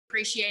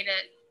appreciate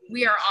it.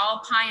 We are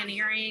all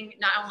pioneering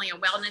not only a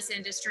wellness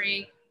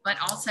industry, but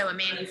also a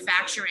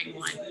manufacturing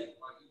one.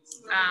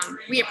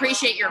 We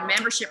appreciate your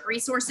membership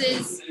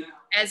resources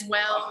as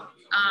well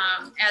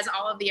as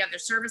all of the other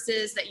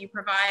services that you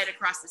provide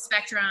across the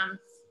spectrum,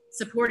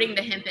 supporting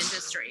the hemp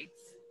industry.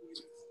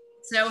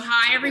 So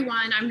hi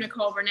everyone, I'm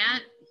Nicole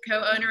Burnette,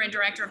 co-owner and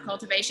director of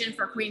cultivation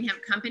for Queen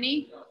Hemp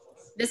Company.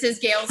 This is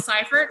Gail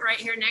Syfert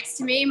right here next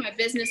to me, my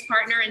business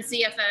partner and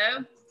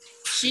CFO.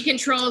 She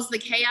controls the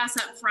chaos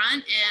up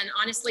front, and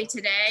honestly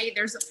today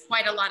there's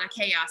quite a lot of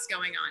chaos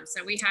going on.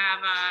 So we have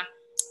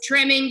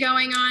trimming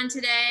going on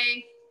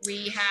today.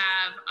 We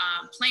have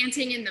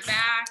planting in the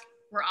back.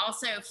 We're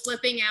also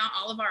flipping out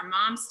all of our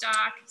mom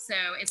stock. So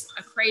it's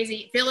a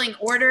crazy, filling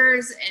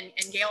orders, and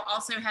Gail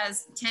also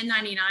has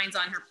 1099s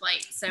on her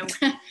plate. So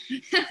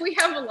we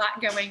have a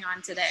lot going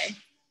on today.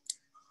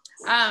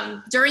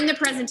 During the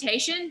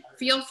presentation,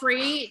 feel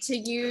free to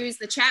use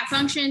the chat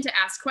function to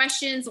ask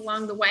questions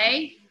along the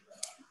way.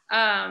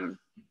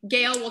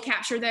 Gail will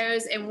capture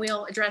those and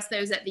we'll address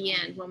those at the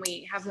end when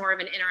we have more of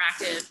an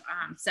interactive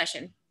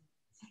session.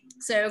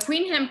 So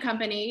Queen Hemp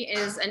Company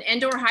is an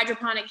indoor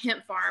hydroponic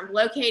hemp farm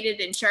located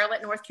in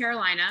Charlotte, North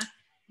Carolina.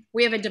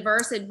 We have a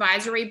diverse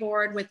advisory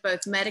board with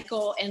both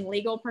medical and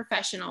legal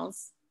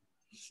professionals.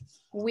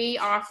 We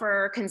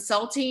offer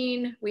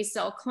consulting, we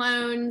sell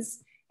clones,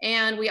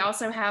 and we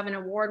also have an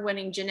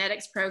award-winning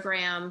genetics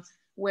program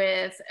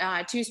with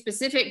 2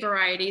 specific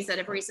varieties that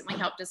have recently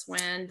helped us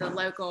win the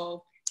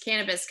local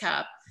Cannabis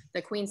Cup,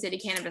 the Queen City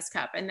Cannabis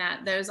Cup, and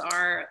those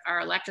are our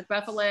Electric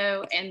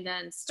Buffalo and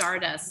then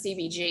Stardust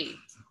CBG.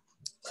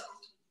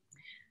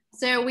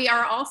 So we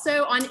are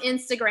also on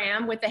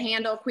Instagram with the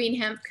handle Queen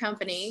Hemp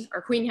Company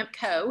or Queen Hemp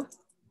Co.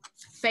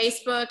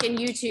 Facebook and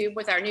YouTube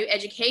with our new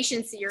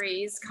education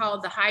series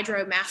called the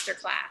Hydro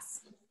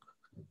Masterclass.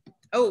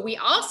 Oh, we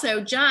also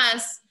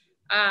just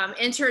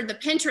entered the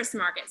Pinterest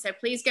market. So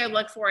please go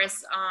look for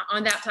us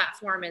on that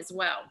platform as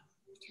well.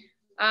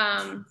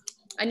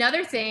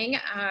 Another thing,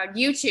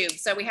 YouTube.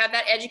 So we have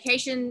that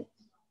education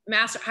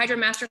Hydro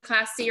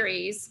Masterclass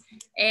series,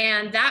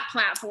 and that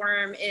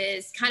platform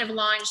is kind of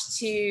launched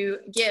to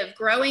give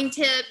growing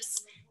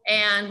tips,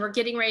 and we're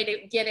getting ready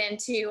to get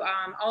into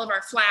all of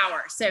our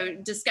flowers. So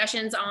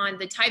discussions on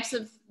the types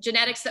of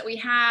genetics that we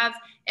have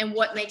and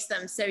what makes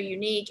them so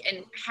unique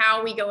and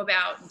how we go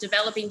about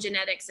developing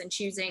genetics and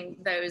choosing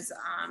those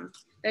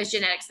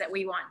genetics that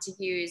we want to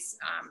use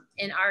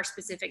in our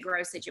specific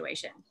grow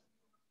situation.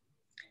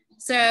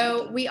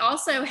 So we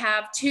also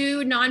have 2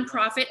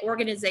 nonprofit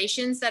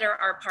organizations that are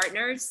our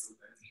partners.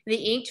 The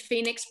Inked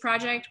Phoenix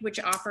Project, which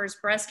offers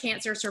breast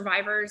cancer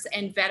survivors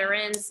and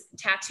veterans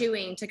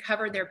tattooing to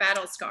cover their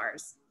battle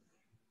scars.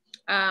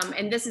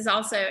 And this is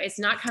also, it's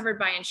not covered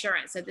by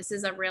insurance. So this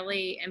is a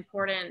really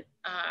important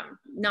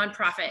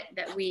nonprofit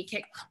that we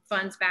kick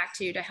funds back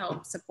to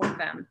help support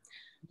them.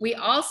 We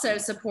also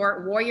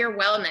support Warrior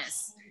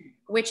Wellness,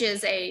 which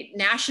is a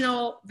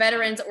national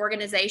veterans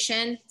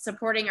organization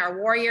supporting our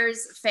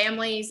warriors,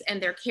 families, and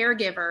their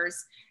caregivers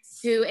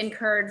who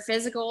incurred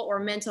physical or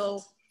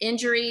mental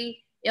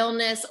injury,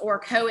 illness, or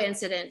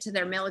coincident to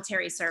their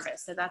military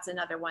service. So that's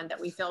another one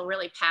that we feel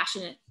really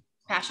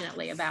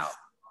passionately about.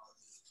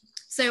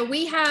 So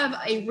we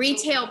have a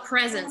retail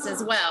presence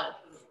as well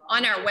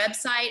on our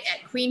website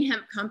at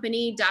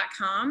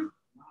queenhempcompany.com.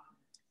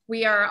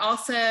 We are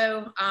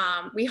also,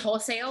 we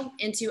wholesale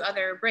into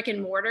other brick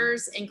and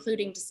mortars,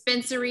 including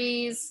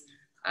dispensaries,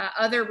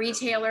 other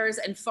retailers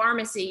and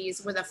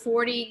pharmacies with a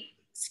 40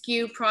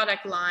 SKU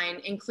product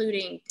line,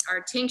 including our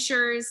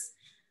tinctures,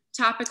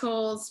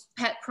 topicals,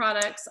 pet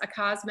products, a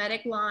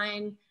cosmetic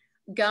line,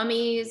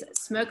 gummies,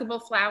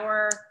 smokable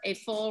flour, a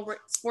full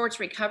sports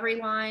recovery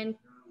line.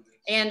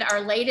 And our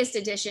latest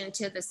addition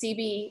to the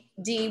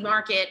CBD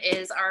market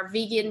is our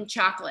vegan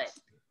chocolate.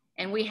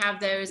 And we have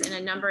those in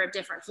a number of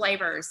different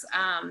flavors.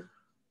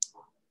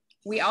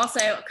 We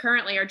also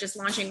currently are just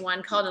launching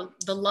one called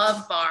the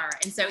Love Bar.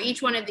 And so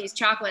each one of these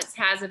chocolates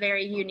has a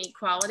very unique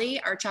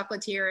quality. Our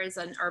chocolatier is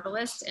an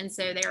herbalist, and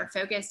so they are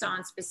focused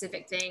on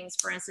specific things.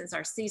 For instance,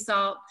 our sea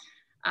salt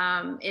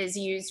is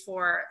used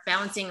for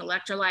balancing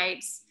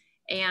electrolytes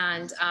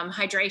and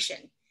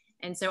hydration.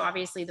 And so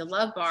obviously the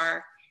Love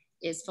Bar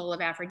is full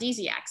of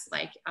aphrodisiacs,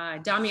 like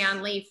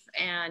damian leaf,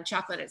 and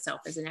chocolate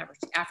itself is an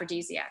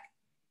aphrodisiac.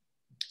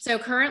 So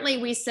currently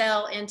we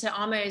sell into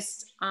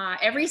almost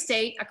every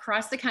state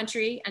across the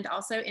country and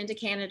also into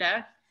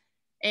Canada.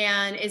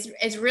 And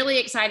it's really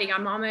exciting.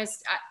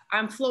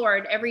 I'm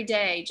floored every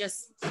day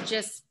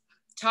just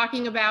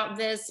talking about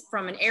this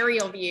from an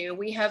aerial view.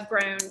 We have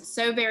grown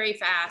so very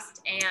fast,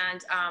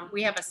 and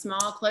we have a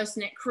small,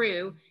 close-knit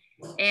crew,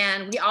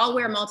 and we all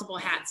wear multiple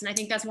hats. And I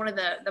think that's one of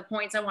the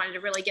points I wanted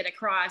to really get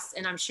across.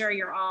 And I'm sure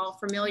you're all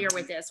familiar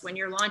with this. When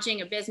you're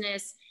launching a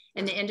business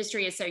and the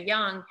industry is so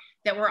young,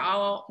 that we're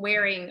all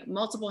wearing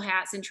multiple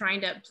hats and trying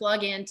to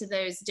plug into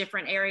those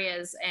different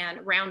areas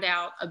and round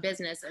out a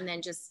business, and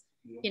then just,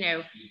 you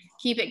know,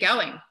 keep it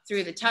going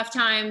through the tough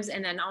times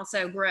and then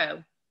also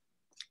grow.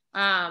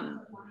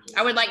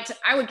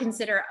 I would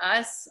consider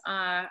us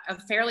a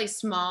fairly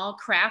small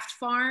craft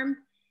farm.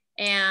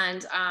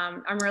 And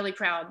I'm really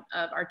proud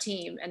of our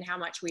team and how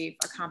much we've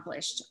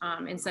accomplished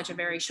in such a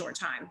very short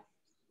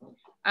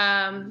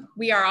time.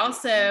 We are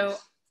also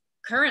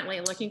currently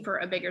looking for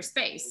a bigger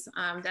space.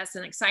 That's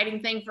an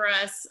exciting thing for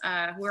us.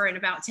 We're in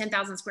about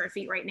 10,000 square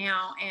feet right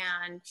now,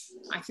 and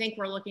I think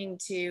we're looking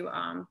to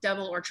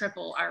double or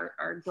triple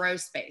our grow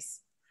space.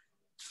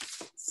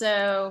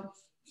 So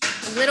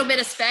a little bit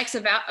of specs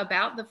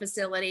about the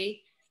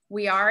facility.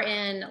 We are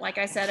in, like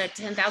I said, a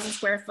 10,000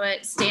 square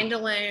foot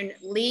standalone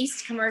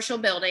leased commercial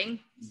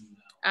building.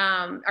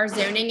 Our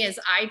zoning is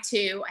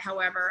I2.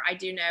 However, I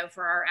do know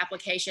for our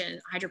application,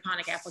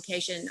 hydroponic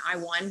application,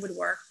 I1 would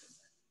work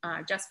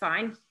just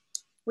fine.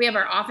 We have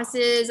our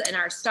offices and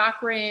our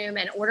stock room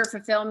and order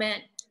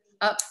fulfillment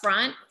up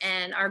front,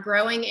 and our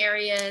growing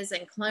areas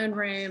and clone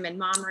room and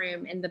mom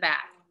room in the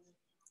back.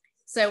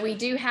 So we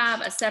do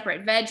have a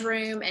separate veg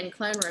room and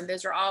clone room.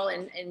 Those are all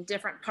in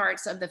different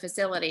parts of the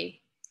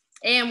facility.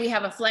 And we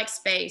have a flex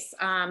space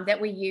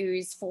that we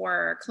use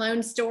for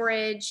clone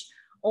storage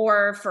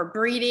or for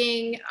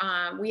breeding.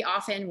 We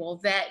often will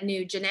vet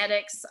new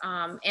genetics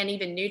and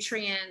even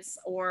nutrients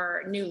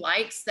or new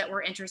lights that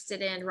we're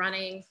interested in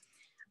running.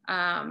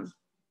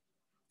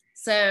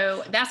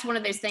 So that's one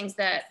of those things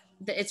that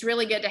it's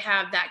really good to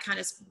have that kind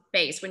of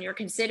space when you're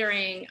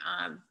considering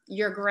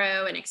your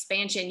grow and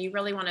expansion. You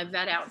really want to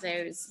vet out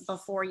those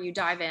before you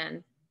dive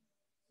in.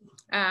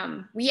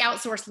 We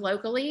outsource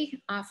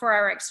locally for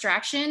our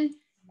extraction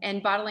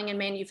and bottling and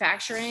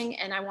manufacturing.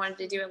 And I wanted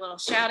to do a little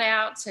shout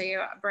out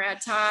to Brad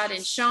Todd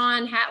and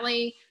Sean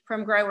Hatley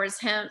from Growers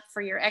Hemp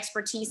for your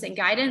expertise and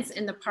guidance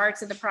in the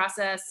parts of the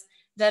process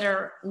that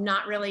are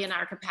not really in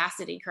our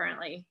capacity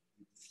currently.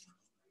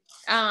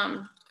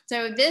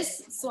 So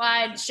this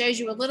slide shows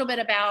you a little bit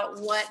about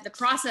what the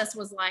process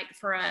was like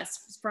for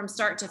us from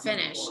start to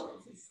finish.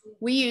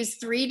 We use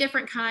 3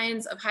 different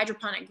kinds of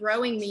hydroponic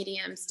growing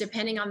mediums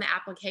depending on the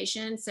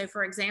application. So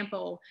for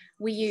example,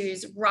 we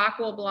use rock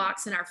wool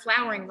blocks in our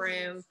flowering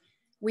room.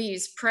 We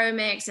use Pro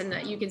Mix,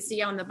 and you can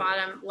see on the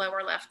bottom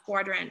lower left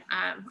quadrant,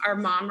 our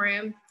mom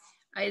room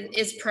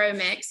is Pro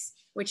Mix,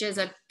 which is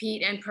a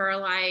peat and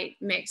perlite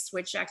mix,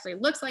 which actually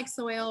looks like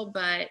soil,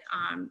 but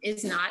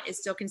is not. It's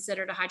still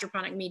considered a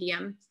hydroponic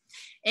medium.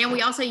 And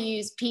we also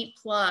use peat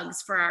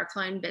plugs for our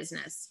clone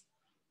business.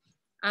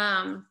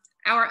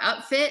 Our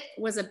upfit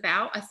was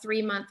about a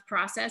 3-month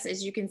process.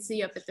 As you can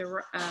see up at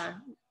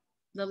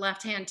the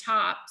left-hand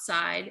top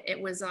side, it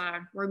was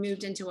we're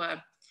moved into it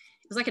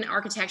was like an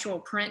architectural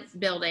print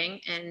building,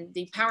 and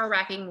the power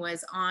racking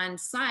was on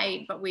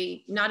site, but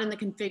not in the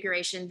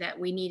configuration that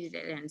we needed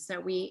it in. So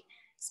we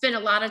spent a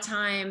lot of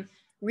time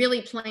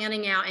really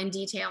planning out and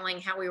detailing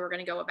how we were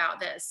going to go about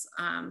this.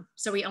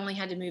 So we only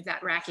had to move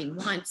that racking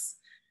once.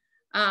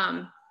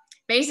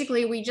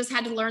 Basically, we just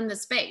had to learn the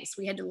space.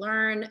 We had to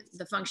learn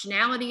the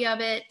functionality of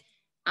it.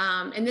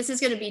 And this is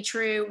going to be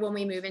true when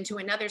we move into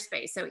another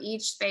space. So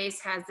each space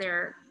has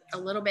a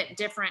little bit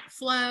different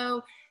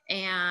flow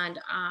and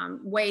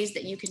ways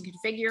that you can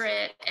configure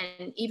it,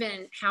 and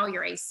even how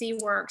your AC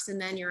works,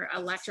 and then your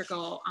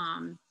electrical,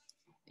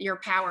 your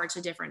power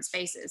to different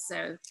spaces.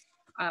 So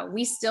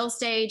we still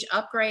stage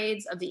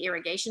upgrades of the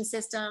irrigation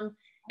system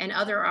and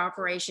other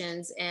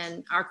operations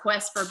in our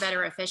quest for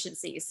better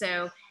efficiency.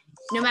 So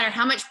no matter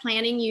how much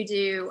planning you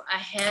do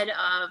ahead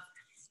of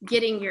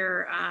getting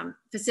your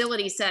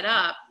facility set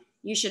up,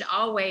 you should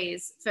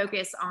always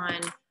focus on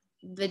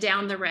the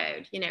down the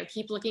road.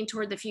 Keep looking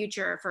toward the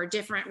future for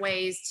different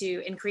ways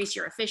to increase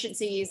your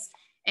efficiencies.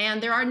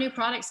 And there are new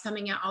products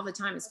coming out all the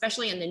time,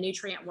 especially in the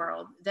nutrient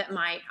world, that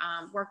might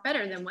work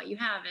better than what you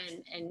have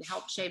and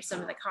help shape some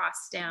of the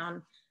costs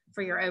down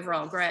for your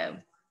overall grow.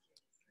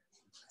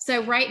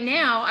 So right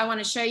now, I want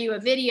to show you a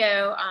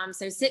video.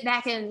 So sit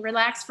back and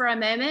relax for a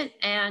moment,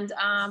 and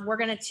we're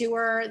going to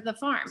tour the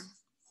farm.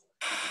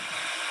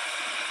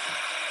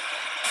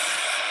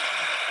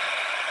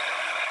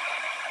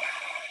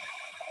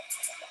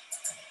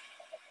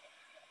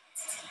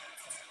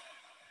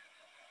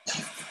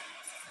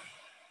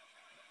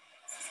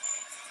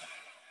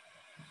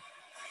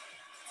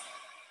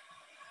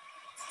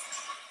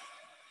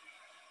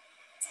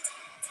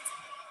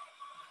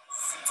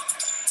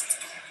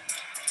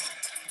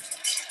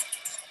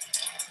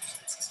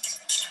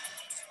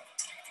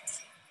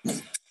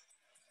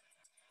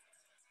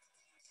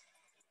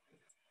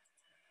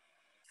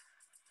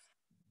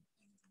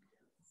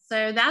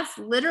 So that's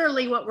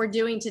literally what we're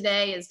doing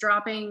today, is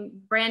dropping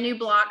brand new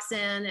blocks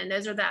in, and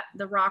those are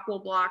the rock wool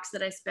blocks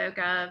that I spoke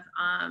of,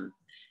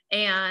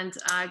 and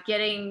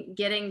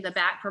getting the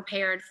back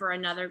prepared for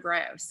another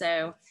grow.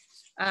 So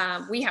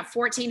we have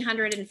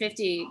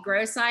 1,450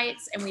 grow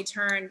sites, and we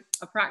turn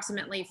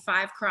approximately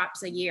 5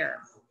 crops a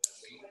year.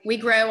 We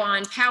grow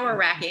on power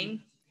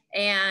racking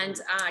and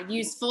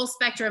use full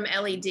spectrum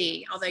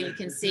LED, although you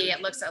can see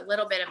it looks a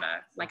little bit of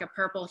like a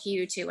purple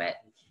hue to it.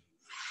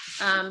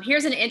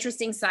 Here's an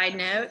interesting side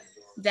note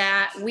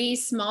that we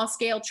small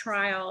scale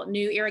trial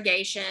new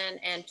irrigation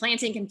and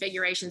planting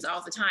configurations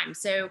all the time.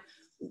 So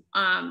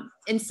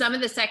in some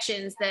of the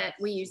sections that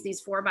we use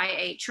these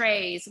 4x8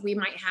 trays, we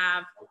might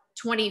have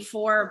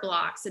 24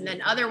 blocks, and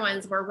then other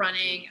ones we're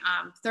running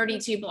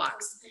 32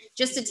 blocks,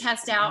 just to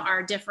test out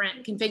our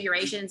different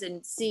configurations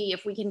and see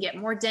if we can get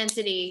more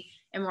density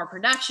and more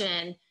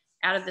production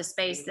out of the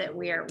space that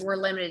we're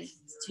limited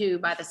to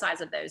by the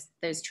size of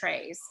those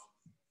trays.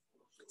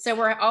 So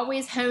we're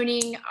always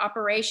honing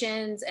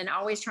operations and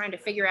always trying to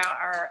figure out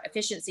our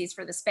efficiencies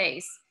for the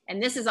space.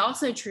 And this is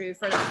also true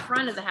for the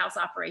front of the house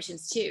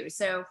operations too.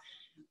 So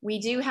we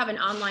do have an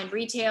online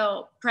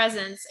retail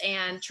presence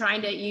and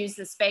trying to use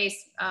the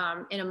space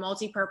in a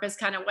multi-purpose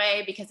kind of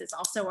way, because it's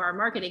also our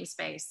marketing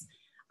space.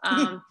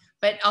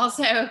 But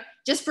also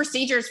just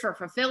procedures for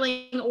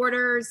fulfilling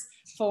orders,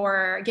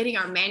 for getting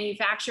our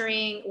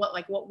manufacturing,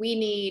 what we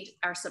need,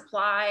 our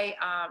supply,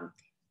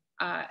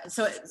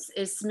 so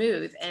it's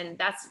smooth. And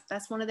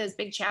that's one of those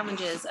big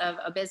challenges of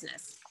a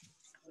business.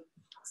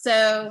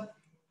 So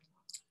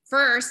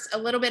first, a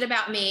little bit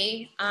about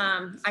me.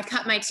 I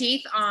cut my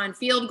teeth on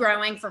field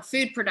growing for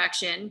food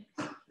production.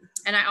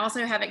 And I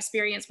also have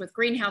experience with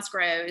greenhouse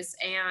grows,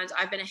 and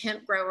I've been a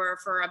hemp grower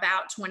for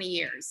about 20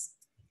 years.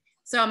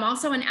 So I'm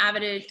also an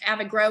avid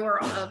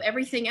grower of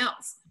everything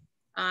else.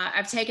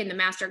 I've taken the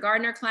Master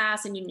Gardener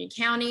class in Union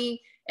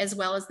County, as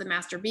well as the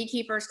Master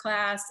Beekeepers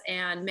class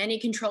and many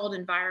controlled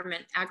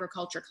environment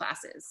agriculture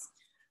classes.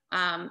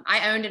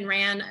 I owned and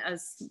ran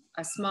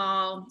a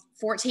small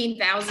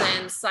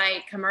 14,000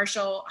 site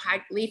commercial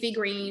leafy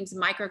greens,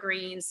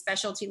 microgreens,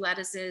 specialty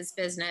lettuces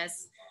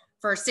business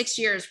for 6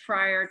 years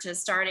prior to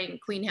starting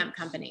Queen Hemp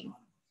Company.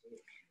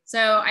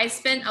 So I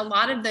spent a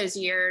lot of those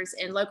years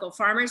in local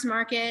farmers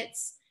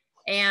markets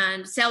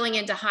and selling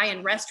into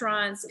high-end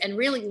restaurants, and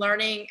really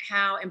learning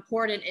how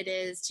important it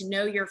is to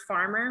know your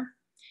farmer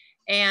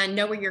and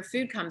know where your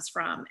food comes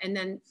from. And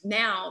then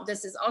now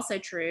this is also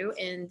true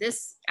in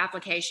this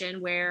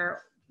application,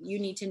 where you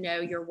need to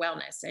know your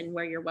wellness and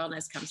where your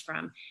wellness comes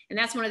from. And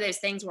that's one of those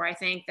things where I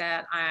think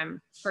that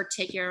I'm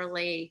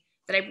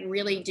that I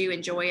really do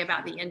enjoy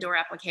about the indoor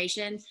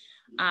application,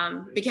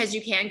 because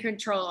you can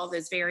control all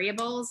those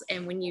variables.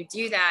 And when you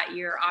do that,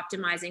 you're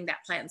optimizing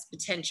that plant's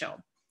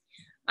potential.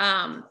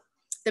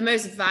 The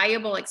most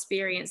valuable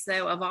experience,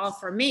 though, of all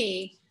for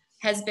me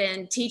has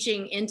been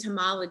teaching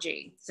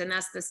entomology. So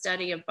that's the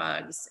study of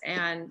bugs.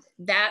 And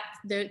that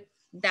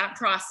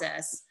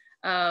process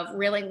of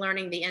really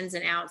learning the ins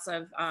and outs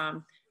of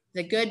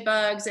the good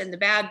bugs and the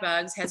bad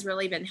bugs has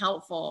really been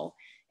helpful.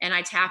 And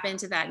I tap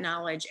into that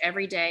knowledge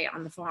every day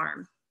on the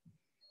farm.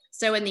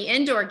 So in the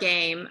indoor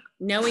game,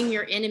 knowing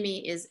your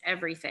enemy is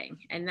everything.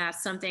 And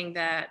that's something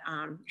that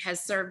has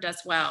served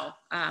us well.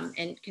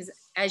 And because,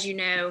 as you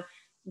know,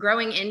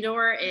 growing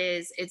indoor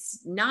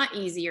it's not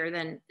easier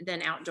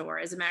than outdoor.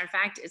 As a matter of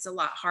fact, it's a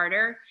lot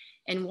harder.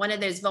 And one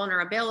of those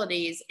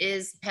vulnerabilities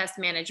is pest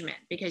management,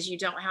 because you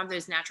don't have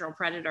those natural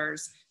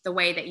predators the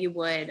way that you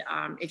would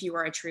if you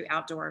were a true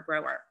outdoor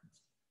grower.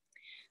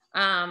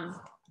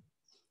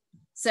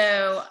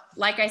 So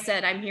like I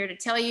said, I'm here to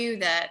tell you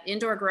that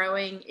indoor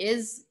growing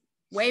is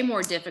way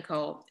more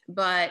difficult,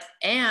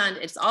 and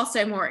it's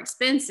also more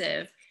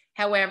expensive.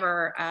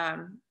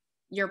 However,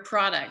 your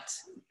product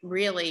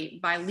really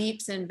by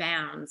leaps and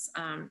bounds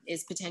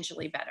is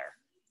potentially better.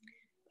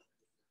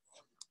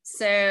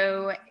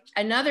 So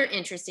another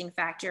interesting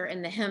factor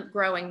in the hemp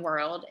growing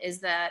world is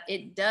that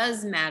it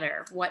does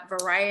matter what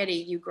variety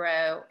you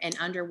grow and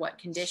under what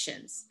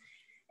conditions.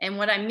 And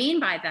what I mean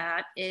by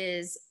that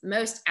is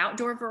most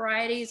outdoor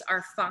varieties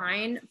are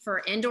fine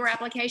for indoor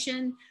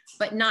application,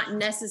 but not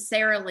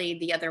necessarily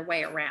the other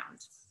way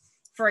around.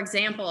 For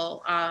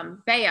example,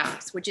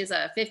 Bayox, which is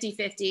a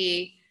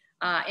 50-50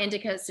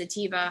 indica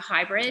sativa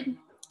hybrid,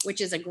 which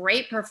is a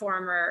great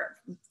performer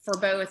for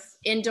both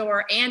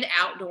indoor and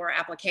outdoor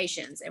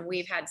applications. And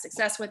we've had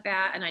success with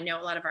that. And I know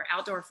a lot of our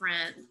outdoor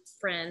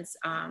friends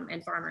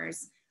and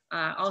farmers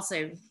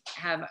also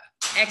have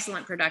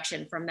excellent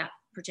production from that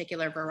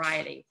particular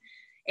variety.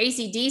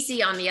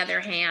 AC/DC, on the other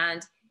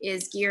hand,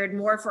 is geared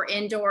more for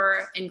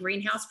indoor and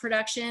greenhouse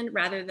production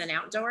rather than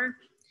outdoor.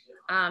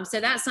 So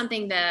that's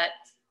something that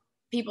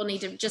people need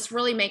to just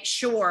really make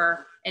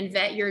sure and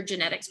vet your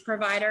genetics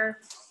provider.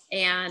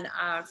 And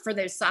for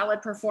those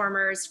solid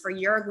performers for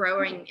your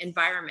growing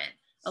environment.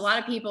 A lot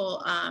of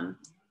people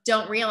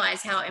don't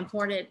realize how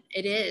important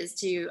it is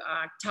to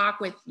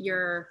talk with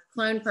your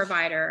clone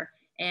provider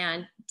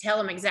and tell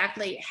them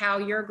exactly how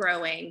you're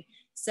growing,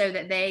 so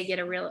that they get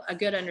a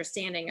good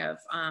understanding of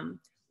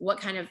what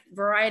kind of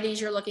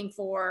varieties you're looking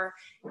for,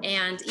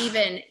 and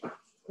even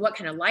what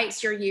kind of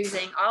lights you're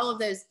using. All of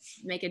those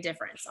make a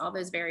difference. All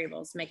those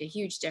variables make a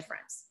huge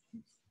difference.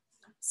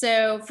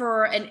 So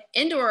for an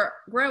indoor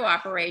grow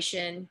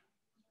operation,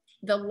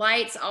 the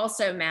lights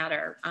also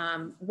matter.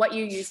 What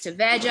you use to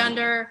veg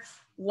under,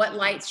 what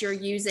lights you're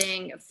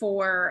using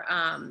for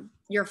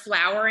your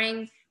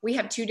flowering. We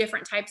have two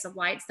different types of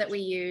lights that we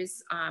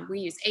use.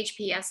 We use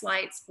HPS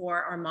lights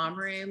for our mom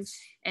room.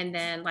 And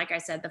then, like I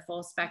said, the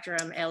full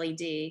spectrum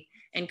LED.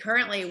 And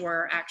currently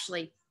we're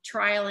actually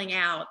trialing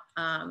out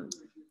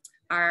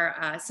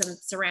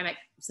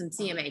some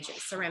CMHs,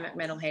 ceramic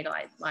metal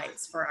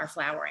halides for our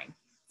flowering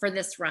for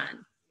this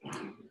run.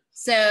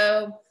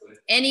 So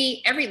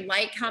every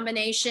light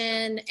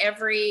combination,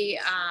 every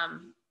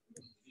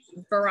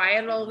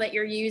varietal that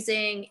you're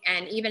using,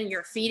 and even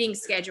your feeding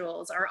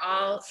schedules are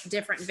all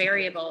different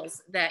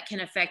variables that can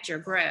affect your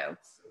grow.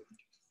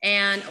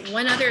 And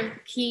one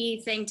other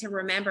key thing to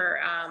remember,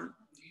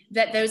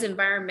 that those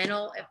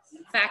environmental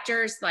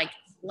factors like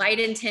light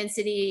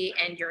intensity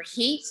and your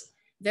heat,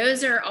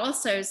 those are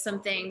also some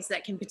things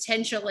that can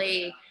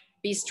potentially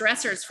be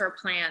stressors for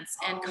plants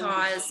and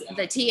cause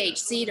the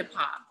THC to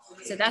pop.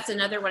 So that's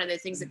another one of the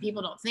things that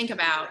people don't think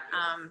about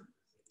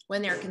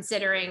when they're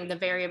considering the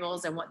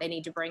variables and what they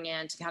need to bring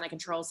in to kind of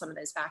control some of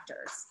those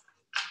factors.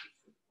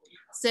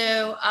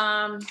 So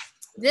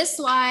this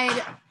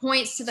slide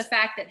points to the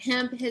fact that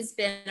hemp has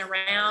been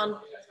around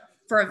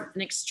for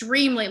an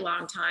extremely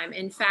long time.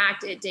 In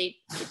fact, it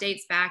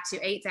dates back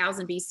to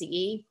 8,000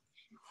 BCE.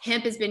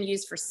 Hemp has been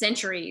used for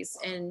centuries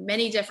in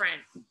many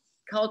different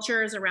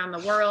cultures around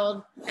the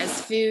world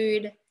as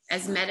food,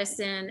 as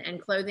medicine,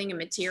 and clothing and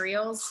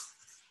materials.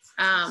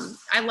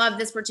 I love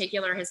this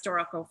particular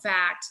historical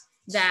fact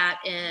that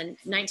in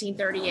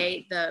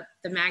 1938, the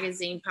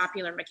magazine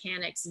Popular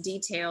Mechanics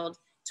detailed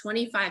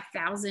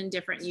 25,000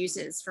 different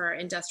uses for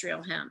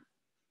industrial hemp.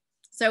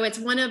 So it's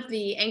one of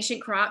the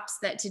ancient crops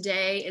that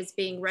today is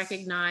being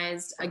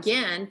recognized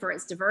again for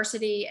its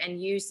diversity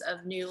and use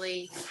of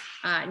new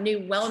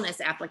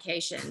wellness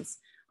applications.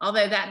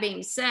 Although that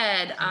being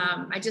said,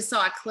 I just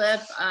saw a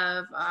clip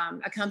of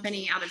a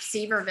company out of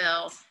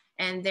Severville,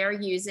 and they're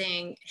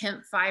using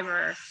hemp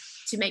fiber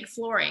to make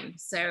flooring.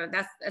 So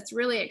that's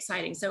really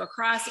exciting. So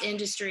across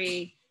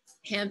industry,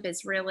 hemp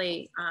is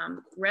really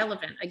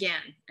relevant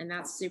again, and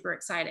that's super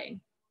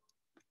exciting.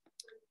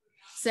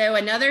 So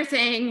another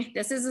thing,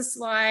 this is a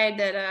slide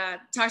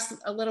that talks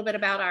a little bit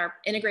about our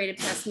integrated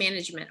pest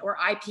management, or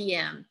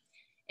IPM.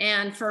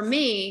 And for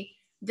me,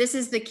 this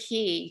is the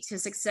key to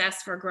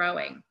success for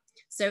growing.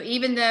 So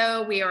even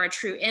though we are a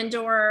true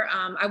indoor,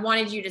 I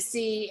wanted you to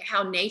see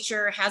how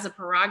nature has a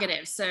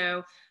prerogative.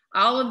 So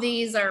all of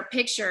these are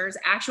pictures,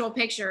 actual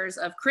pictures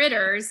of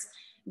critters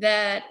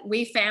that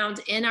we found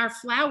in our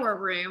flower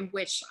room,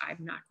 which I'm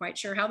not quite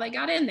sure how they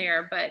got in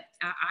there, but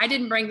I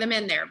didn't bring them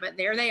in there, but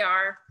there they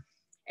are.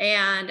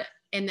 And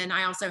then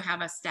I also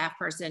have a staff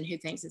person who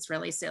thinks it's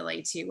really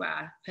silly to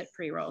put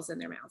pre-rolls in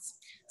their mouths.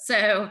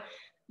 So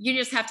you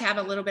just have to have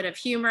a little bit of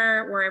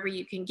humor wherever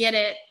you can get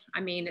it.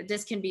 I mean,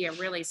 this can be a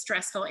really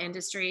stressful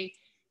industry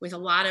with a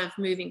lot of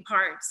moving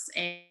parts.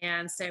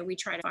 And so we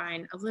try to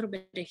find a little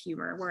bit of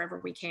humor wherever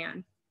we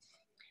can.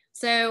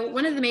 So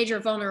one of the major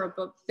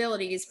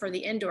vulnerabilities for the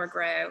indoor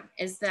grow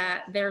is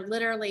that there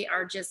literally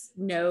are just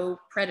no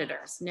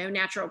predators, no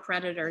natural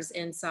predators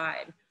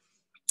inside.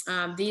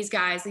 These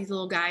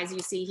little guys you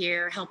see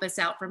here help us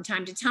out from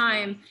time to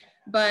time.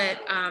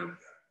 But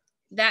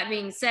that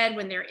being said,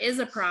 when there is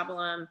a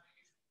problem,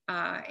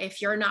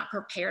 if you're not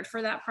prepared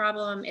for that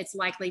problem, it's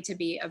likely to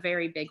be a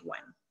very big one.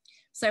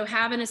 So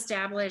have an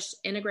established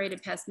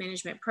integrated pest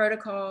management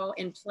protocol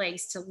in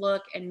place to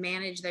look and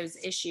manage those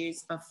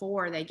issues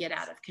before they get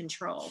out of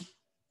control.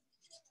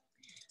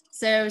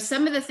 So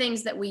some of the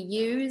things that we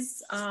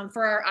use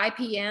for our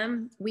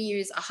IPM, we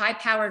use a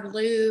high-powered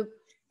lube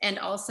and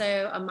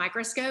also a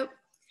microscope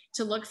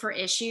to look for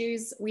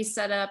issues. We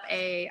set up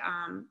a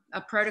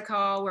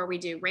protocol where we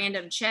do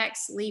random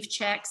checks, leaf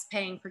checks,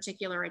 paying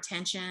particular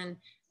attention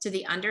to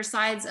the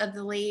undersides of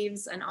the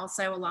leaves and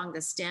also along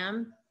the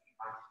stem.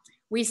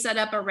 We set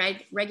up a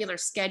regular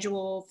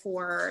schedule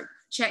for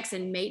checks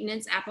and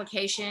maintenance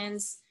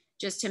applications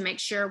just to make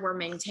sure we're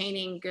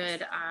maintaining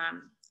good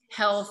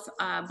health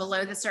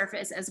below the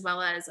surface as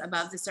well as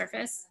above the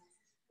surface.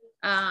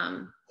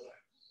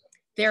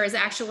 There is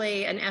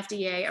actually an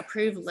FDA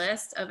approved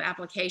list of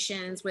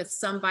applications with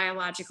some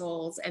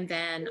biologicals and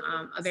then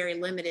a very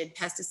limited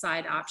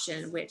pesticide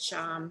option, which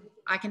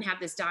I can have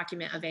this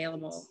document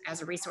available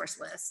as a resource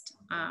list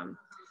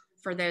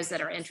for those that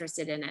are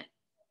interested in it.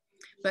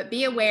 But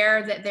be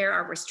aware that there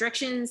are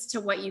restrictions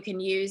to what you can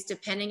use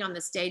depending on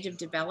the stage of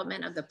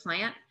development of the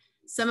plant.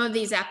 Some of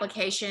these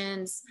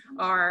applications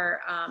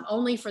are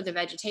only for the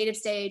vegetative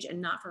stage and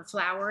not for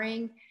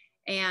flowering.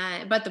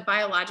 But the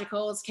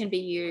biologicals can be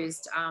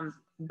used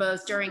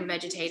both during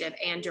vegetative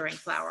and during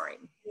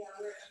flowering.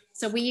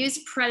 So we use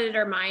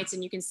predator mites,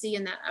 and you can see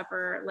in the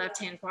upper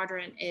left-hand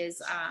quadrant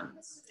is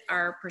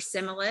our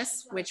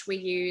Persimilis, which we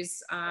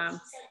use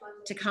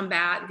to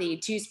combat the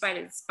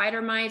two-spotted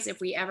spider mites if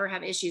we ever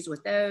have issues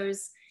with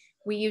those.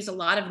 We use a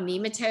lot of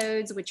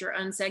nematodes, which are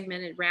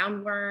unsegmented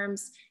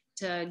roundworms,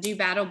 to do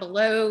battle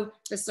below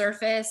the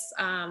surface.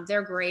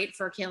 They're great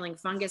for killing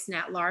fungus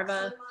gnat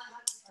larvae.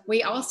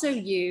 We also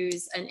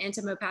use an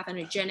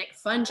entomopathogenic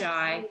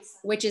fungi,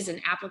 which is an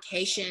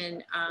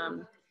application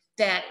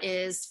that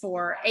is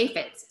for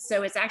aphids.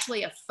 So it's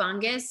actually a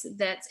fungus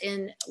that's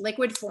in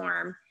liquid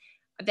form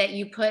that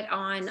you put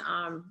on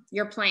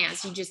your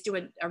plants. You just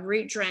do a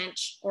root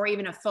drench or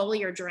even a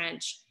foliar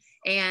drench,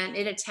 and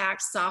it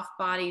attacks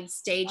soft-bodied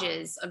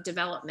stages of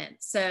development.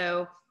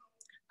 So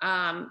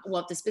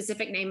well, the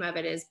specific name of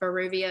it is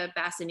Beruvia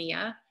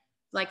bassianea.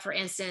 Like for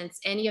instance,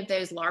 any of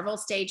those larval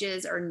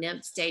stages or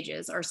nymph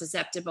stages are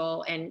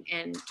susceptible and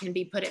can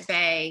be put at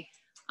bay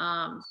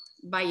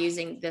by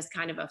using this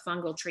kind of a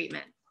fungal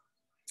treatment.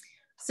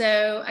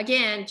 So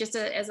again, just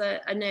as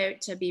a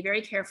note to be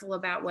very careful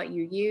about what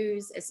you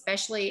use,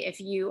 especially if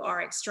you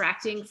are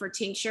extracting for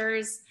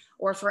tinctures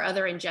or for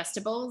other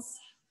ingestibles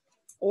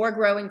or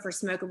growing for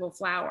smokable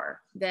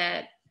flower,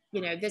 that,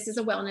 you know, this is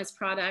a wellness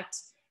product.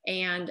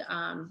 And,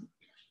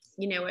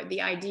 you know,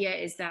 the idea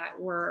is that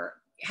we're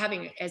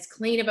having as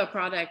clean of a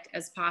product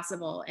as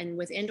possible. And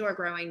with indoor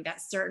growing,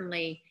 that's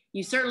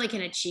you certainly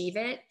can achieve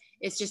it.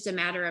 It's just a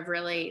matter of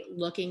really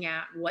looking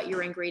at what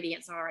your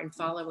ingredients are and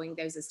following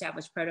those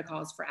established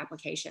protocols for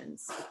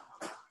applications.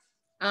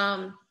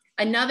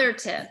 Another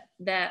tip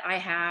that I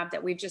have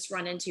that we've just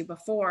run into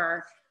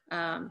before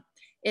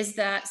is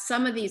that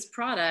some of these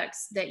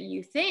products that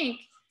you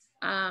think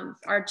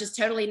are just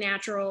totally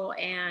natural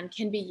and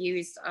can be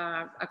used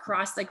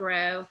across the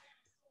grow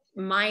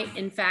might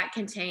in fact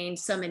contain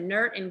some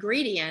inert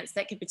ingredients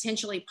that could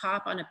potentially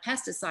pop on a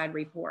pesticide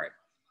report.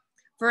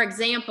 For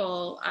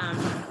example,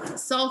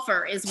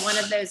 sulfur is one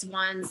of those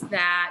ones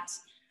that,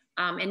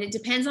 and it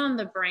depends on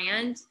the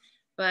brand,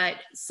 but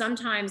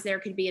sometimes there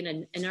could be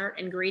an inert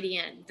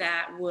ingredient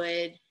that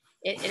would,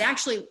 it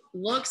actually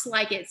looks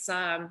like it's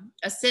a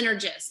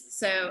synergist,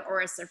 so, or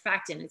a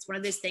surfactant. It's one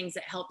of those things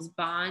that helps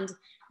bond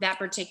that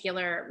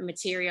particular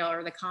material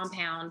or the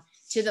compound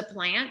to the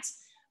plant.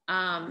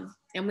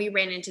 And we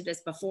ran into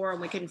this before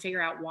and we couldn't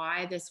figure out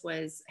why this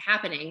was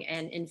happening.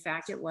 And in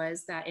fact, it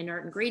was that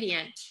inert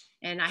ingredient.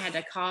 And I had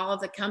to call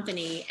the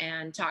company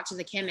and talk to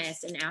the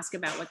chemist and ask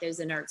about what those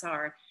inerts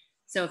are.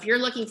 So if you're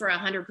looking for a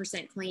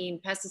 100% clean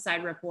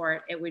pesticide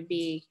report, it would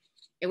be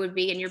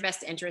in your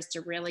best interest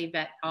to really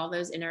vet all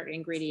those inert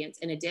ingredients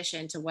in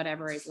addition to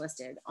whatever is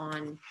listed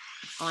on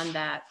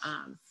that,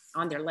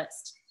 on their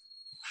list.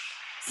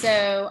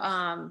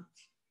 So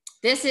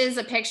this is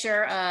a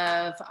picture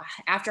of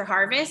after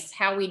harvest,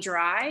 how we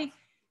dry.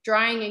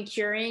 Drying and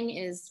curing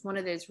is one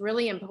of those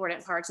really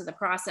important parts of the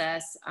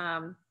process.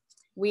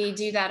 We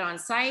do that on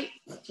site.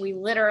 We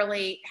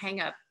literally hang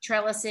up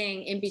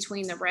trellising in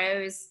between the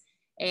rows.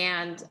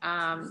 And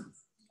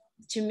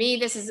to me,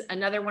 this is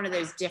another one of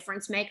those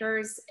difference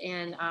makers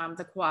in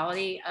the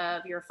quality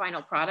of your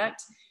final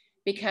product,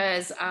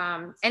 because,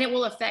 and it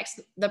will affect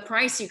the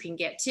price you can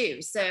get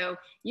too. So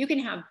you can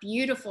have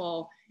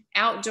beautiful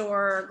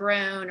outdoor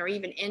grown or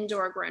even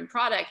indoor grown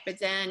product, but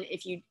then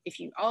if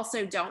you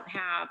also don't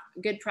have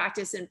good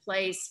practice in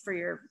place for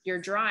your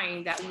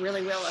drying, that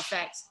really will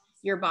affect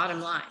your bottom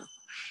line.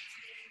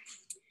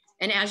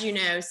 And as you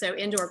know, so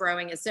indoor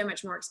growing is so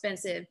much more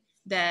expensive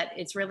that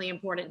it's really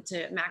important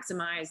to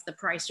maximize the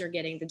price you're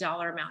getting, the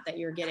dollar amount that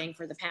you're getting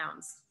for the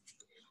pounds.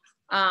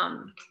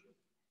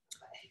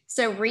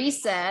 So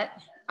reset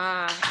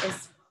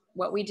is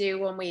what we do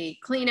when we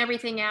clean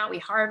everything out. We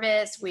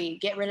harvest, we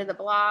get rid of the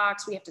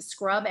blocks, we have to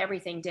scrub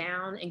everything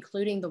down,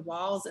 including the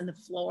walls and the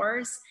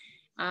floors.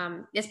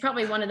 It's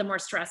probably one of the more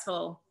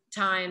stressful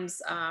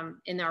times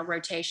in our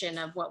rotation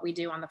of what we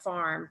do on the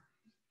farm.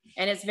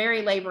 And it's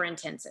very labor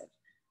intensive.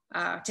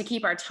 To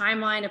keep our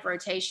timeline of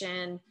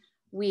rotation,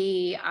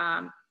 we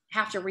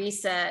have to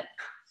reset,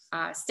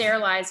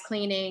 sterilize,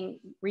 cleaning,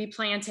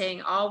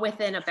 replanting, all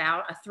within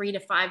about a 3 to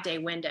 5 day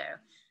window.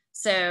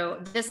 So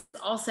this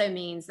also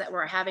means that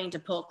we're having to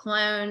pull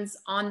clones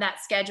on that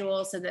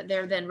schedule so that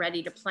they're then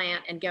ready to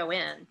plant and go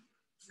in.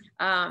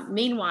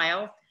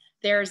 Meanwhile,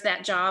 there's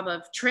that job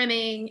of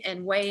trimming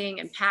and weighing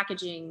and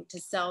packaging to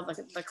sell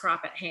the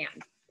crop at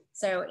hand.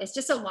 So it's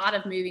just a lot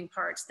of moving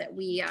parts that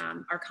we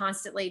are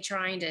constantly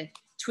trying to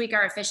tweak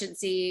our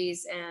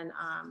efficiencies and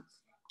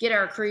get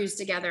our crews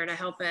together to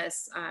help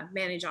us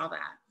manage all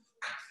that.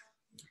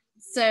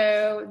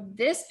 So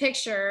this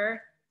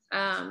picture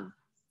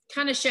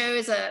kind of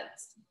shows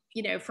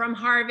from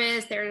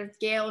harvest. There's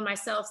Gail and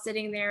myself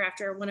sitting there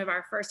after one of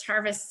our first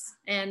harvests,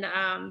 and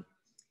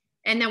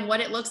then what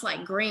it looks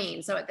like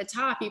green. So at the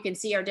top, you can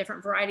see our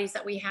different varieties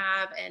that we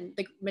have and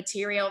the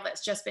material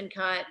that's just been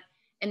cut.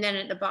 And then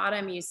at the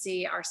bottom, you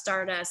see our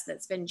stardust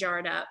that's been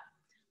jarred up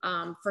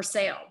for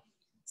sale.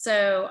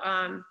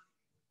 So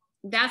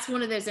that's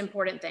one of those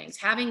important things.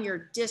 Having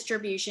your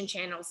distribution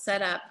channels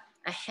set up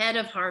ahead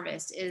of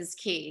harvest is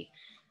key.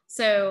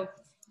 So,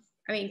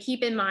 I mean,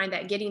 keep in mind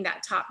that getting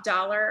that top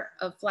dollar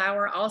of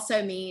flour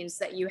also means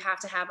that you have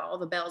to have all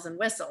the bells and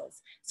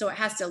whistles. So it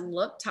has to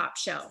look top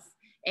shelf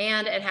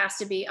and it has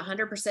to be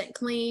 100%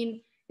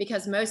 clean,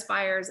 because most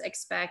buyers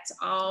expect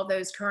all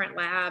those current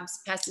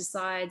labs,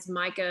 pesticides,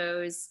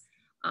 mycos,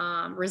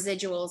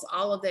 residuals,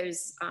 all of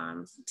those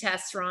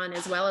tests run,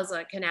 as well as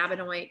a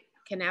cannabinoid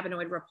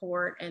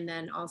report, and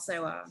then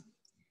also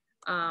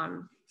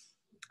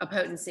a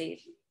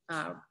potency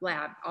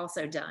lab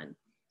also done.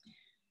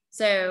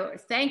 So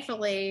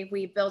thankfully,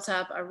 we built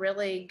up a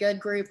really good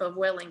group of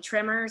willing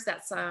trimmers.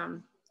 That's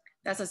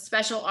a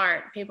special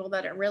art, people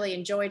that really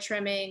enjoy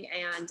trimming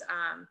and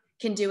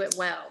can do it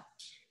well.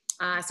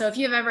 So if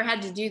you've ever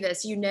had to do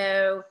this, you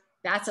know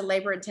that's a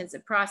labor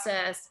intensive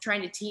process.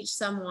 Trying to teach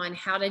someone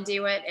how to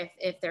do it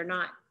if they're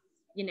not,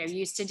 you know,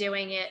 used to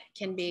doing it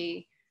can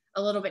be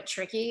a little bit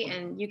tricky,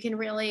 and you can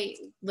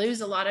really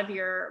lose a lot of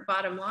your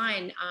bottom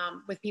line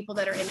with people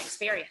that are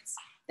inexperienced,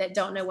 that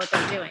don't know what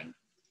they're doing.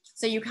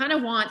 So you kind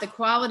of want the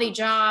quality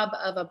job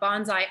of a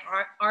bonsai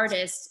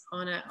artist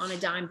on a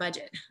dime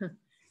budget,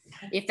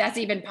 if that's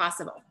even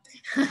possible.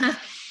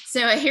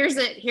 So here's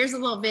a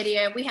little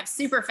video. We have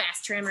super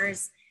fast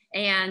trimmers,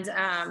 and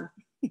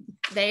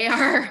they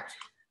are,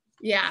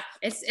 yeah,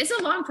 it's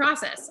a long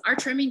process. Our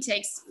trimming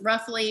takes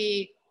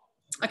roughly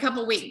a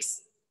couple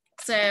weeks.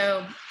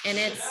 So, and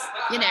it's,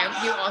 you know,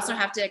 you also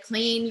have to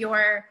clean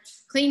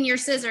your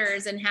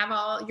scissors and have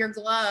all your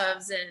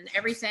gloves and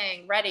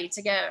everything ready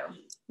to go.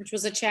 Which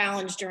was a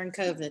challenge during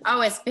COVID. Oh,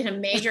 it's been a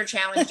major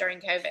challenge during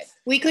COVID.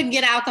 We couldn't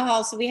get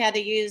alcohol, so we had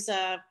to use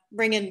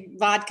bring in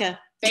vodka.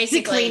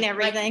 Basically, to clean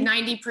everything. Like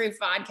 90 proof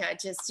vodka,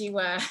 just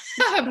to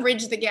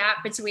bridge the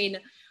gap between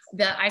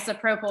the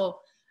isopropyl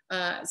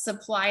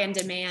supply and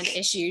demand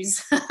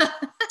issues.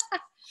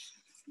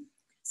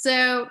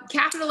 So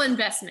capital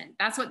investment,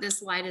 that's what this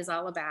slide is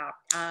all about.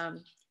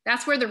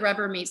 That's where the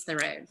rubber meets the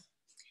road.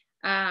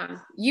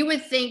 You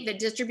would think that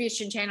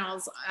distribution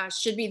channels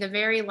should be the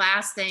very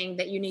last thing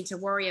that you need to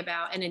worry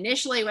about. And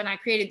initially, when I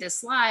created this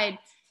slide,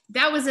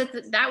 that was at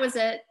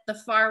the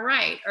far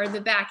right, or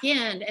the back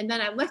end. And then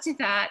I looked at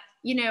that,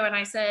 you know, and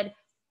I said,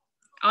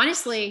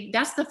 honestly,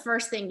 that's the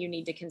first thing you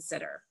need to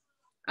consider.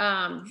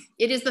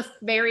 It is the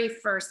very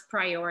first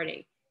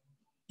priority.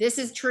 This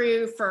is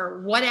true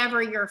for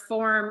whatever your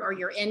form or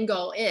your end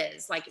goal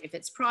is. Like if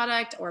it's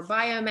product or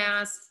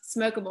biomass,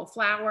 smokable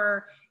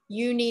flower,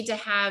 you need to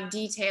have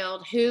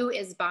detailed who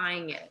is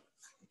buying it.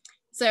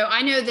 So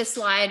I know this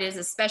slide is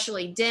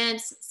especially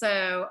dense,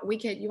 so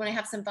you want to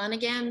have some fun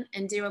again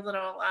and do a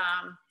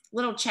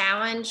little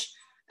challenge.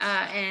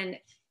 And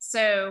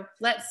so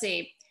let's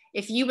see,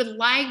 if you would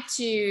like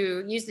to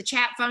use the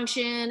chat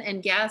function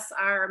and guess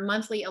our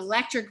monthly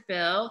electric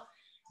bill,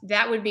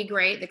 that would be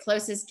great. The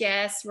closest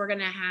guess, we're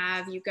gonna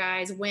have you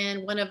guys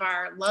win one of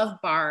our love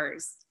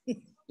bars.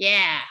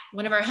 Yeah,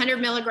 one of our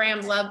 100 milligram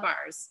love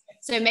bars.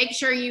 So make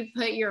sure you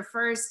put your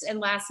first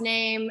and last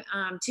name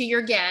to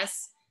your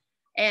guess,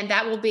 and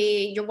that will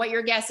be what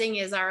you're guessing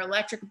is our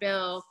electric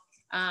bill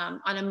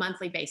on a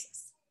monthly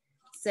basis.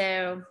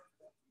 So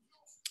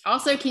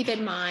also keep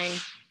in mind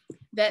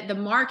that the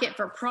market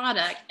for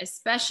product,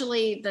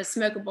 especially the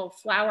smokable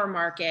flower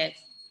market,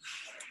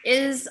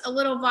 is a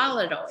little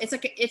volatile. It's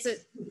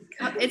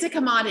a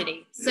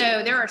commodity.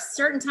 So there are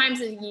certain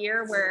times of the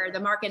year where the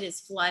market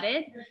is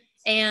flooded,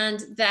 and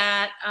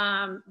that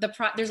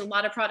there's a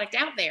lot of product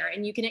out there,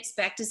 and you can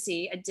expect to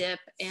see a dip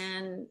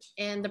in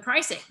the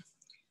pricing.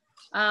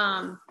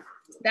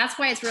 That's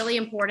why it's really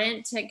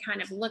important to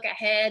kind of look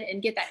ahead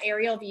and get that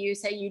aerial view,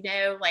 so you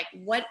know like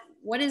what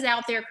is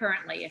out there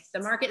currently. If the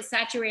market's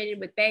saturated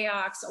with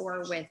Bayox or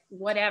with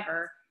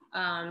whatever,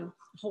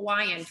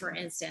 Hawaiian, for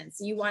instance,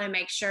 you want to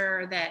make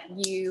sure that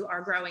you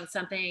are growing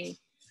something,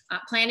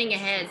 planning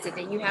ahead so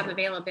that you have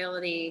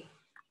availability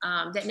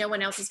that no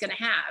one else is going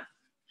to have.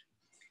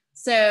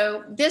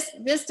 So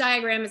this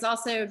diagram is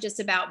also just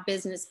about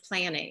business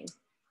planning.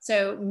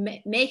 So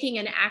making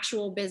an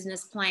actual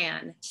business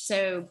plan.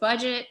 So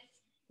budget,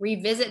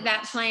 revisit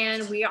that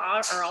plan. We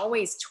are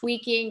always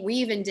tweaking. We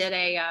even did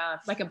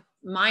like a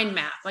mind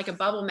map, like a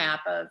bubble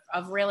map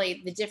of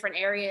really the different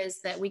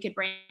areas that we could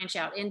branch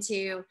out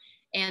into.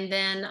 And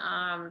then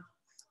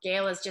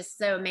Gail is just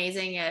so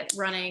amazing at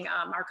running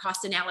our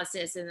cost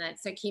analysis, and that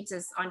so it keeps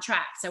us on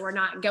track. So we're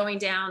not going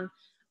down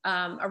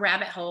a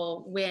rabbit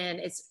hole when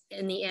it's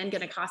in the end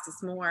going to cost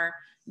us more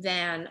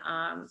than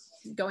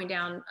going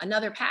down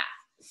another path.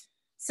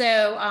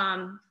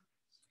 So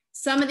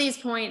some of these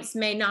points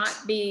may not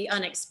be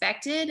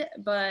unexpected,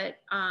 but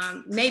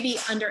maybe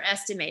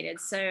underestimated.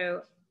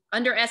 So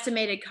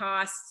underestimated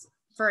costs,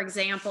 for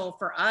example,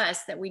 for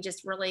us that we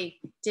just really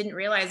didn't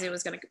realize it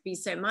was going to be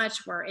so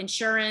much, were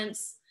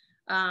insurance,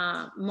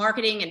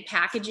 marketing and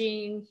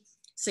packaging,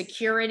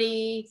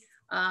 security,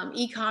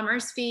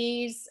 e-commerce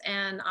fees,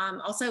 and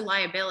also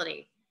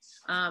liability.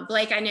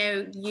 Blake, I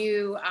know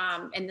you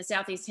and the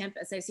Southeast Hemp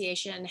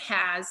Association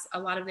has a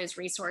lot of those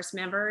resource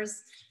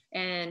members,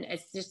 and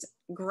it's just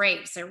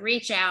great. So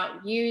reach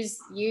out, use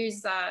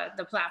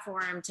the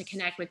platform to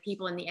connect with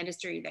people in the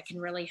industry that can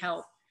really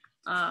help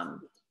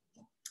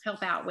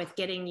out with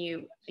getting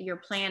your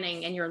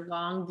planning and your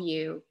long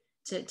view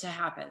to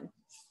happen.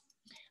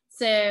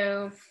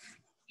 So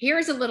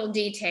here's a little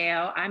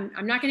detail. I'm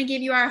not going to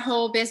give you our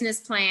whole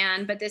business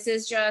plan, but this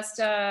is just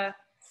a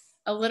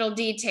little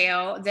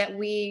detail that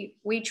we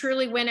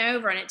truly went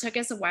over, and it took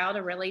us a while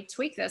to really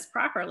tweak this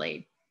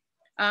properly.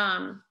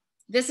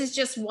 This is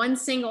just one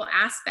single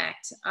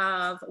aspect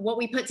of what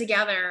we put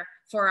together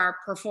for our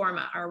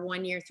performa, our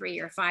 1 year, 3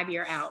 year, 5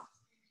 year out.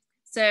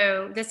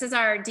 So this is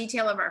our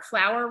detail of our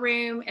flower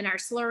room and our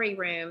slurry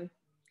room,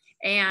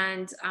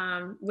 and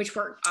which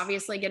we're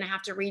obviously going to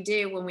have to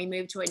redo when we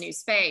move to a new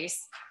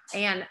space.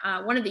 And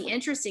one of the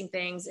interesting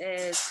things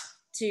is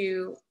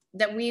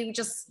that we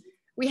just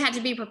we had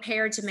to be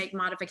prepared to make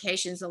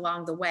modifications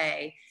along the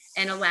way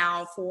and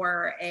allow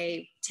for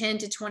a 10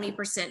 to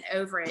 20%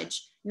 overage,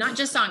 not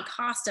just on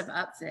cost of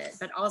upfit,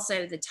 but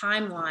also the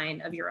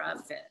timeline of your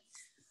upfit.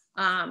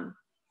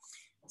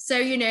 So,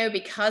 you know,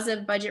 because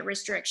of budget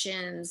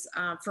restrictions,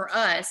 for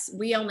us,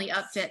 we only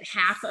upfit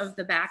half of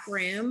the back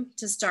room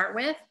to start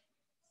with.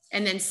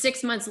 And then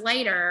 6 months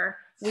later,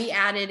 we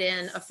added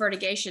in a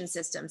fertigation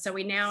system. So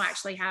we now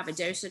actually have a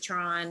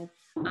dosatron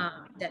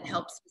that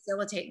helps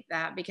facilitate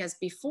that, because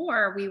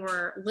before we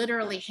were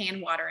literally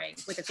hand watering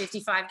with a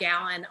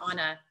 55-gallon on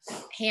a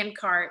hand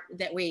cart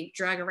that we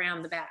drug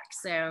around the back.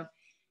 So,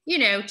 you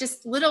know,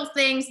 just little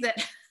things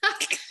that,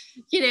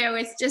 you know,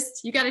 it's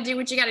just, you got to do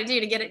what you got to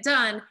do to get it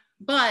done.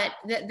 But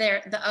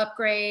the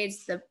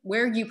upgrades,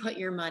 where you put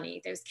your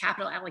money, those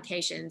capital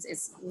allocations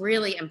is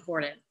really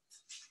important.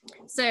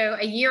 So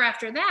a year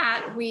after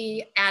that,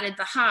 we added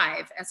the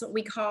hive. That's what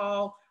we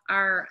call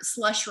our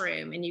slush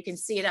room. And you can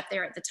see it up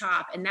there at the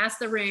top. And that's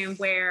the room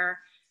where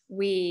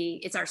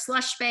it's our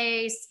slush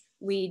space.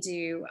 We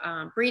do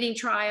breeding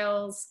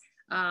trials.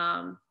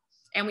 And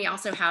we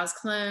also house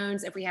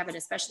clones if we have an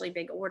especially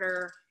big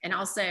order, and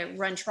also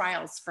run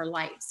trials for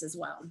lights as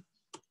well.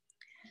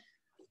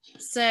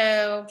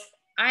 So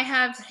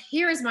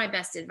here is my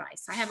best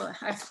advice.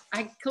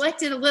 I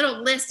collected a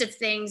little list of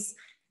things,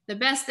 the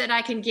best that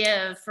I can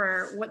give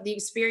for what the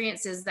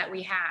experiences that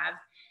we have.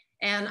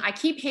 And I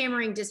keep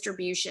hammering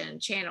distribution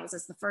channels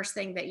as the first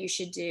thing that you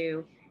should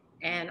do.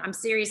 And I'm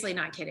seriously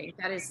not kidding.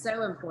 That is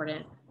so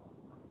important.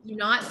 Do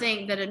not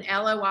think that an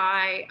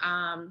LOI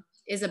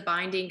is a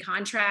binding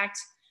contract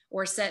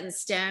or set in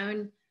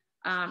stone.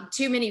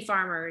 Too many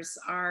farmers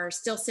are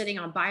still sitting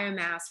on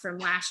biomass from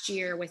last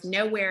year with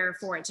nowhere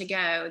for it to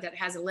go that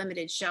has a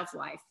limited shelf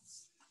life.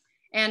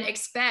 And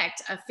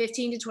expect a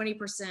 15 to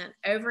 20%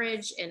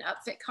 overage in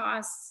upfit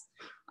costs.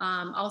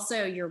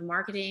 Also your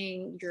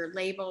marketing, your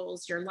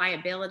labels, your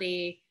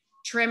liability,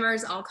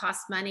 trimmers all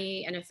cost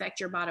money and affect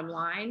your bottom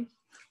line.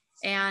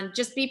 And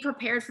just be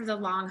prepared for the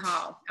long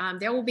haul.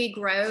 There will be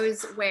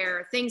grows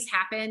where things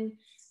happen.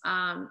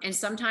 And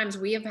sometimes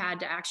we have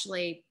had to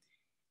actually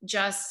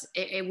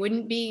it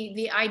wouldn't be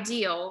the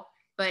ideal,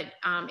 but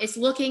it's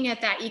looking at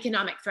that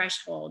economic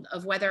threshold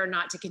of whether or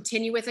not to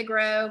continue with a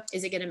grow.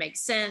 Is it going to make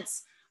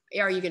sense?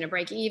 Are you going to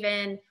break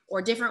even?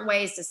 Or different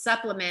ways to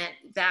supplement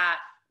that,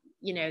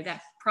 you know,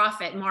 that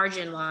profit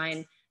margin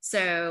line,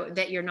 so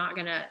that it's not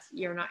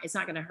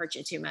going to hurt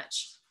you too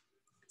much.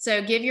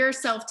 So give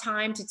yourself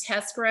time to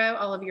test grow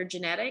all of your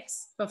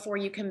genetics before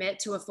you commit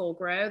to a full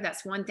grow.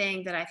 That's one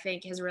thing that I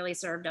think has really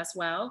served us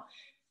well,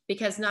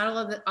 because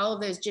not all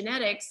of those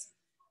genetics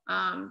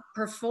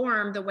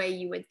perform the way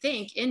you would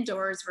think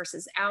indoors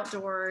versus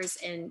outdoors,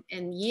 and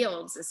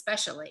yields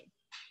especially.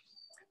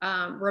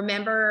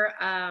 Remember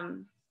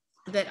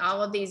that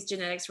all of these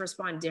genetics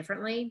respond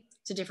differently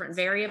to different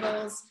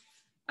variables.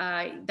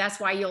 That's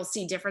why you'll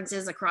see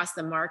differences across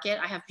the market.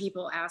 I have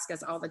people ask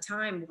us all the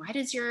time, why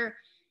does your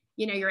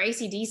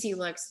AC/DC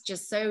looks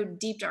just so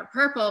deep dark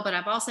purple, but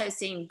I've also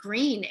seen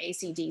green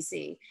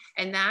AC/DC.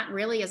 And that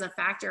really is a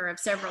factor of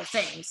several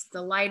things.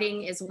 The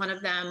lighting is one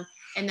of them,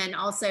 and then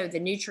also the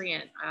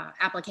nutrient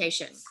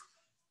application.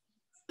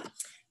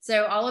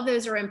 So all of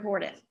those are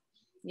important.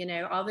 You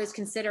know, all those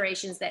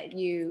considerations that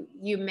you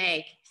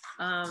make,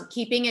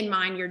 keeping in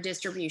mind your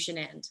distribution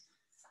end.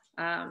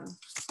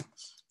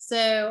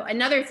 So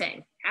another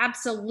thing,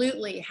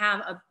 absolutely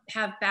have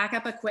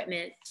backup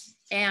equipment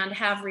and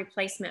have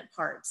replacement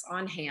parts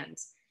on hand.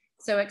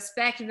 So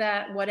expect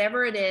that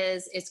whatever it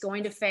is, it's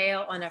going to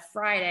fail on a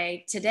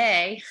Friday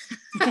today,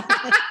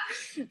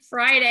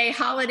 Friday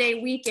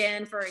holiday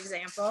weekend, for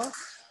example.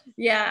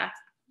 Yeah.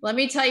 Let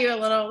me tell you a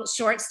little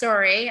short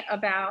story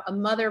about a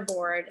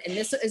motherboard. And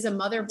this is a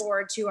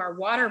motherboard to our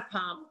water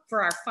pump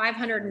for our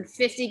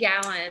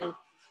 550-gallon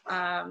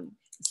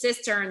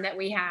cistern that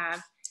we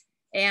have.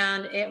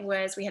 And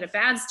we had a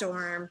bad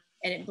storm,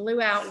 and it blew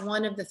out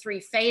one of the 3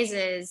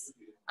 phases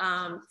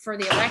for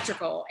the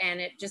electrical, and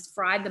it just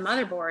fried the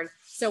motherboard.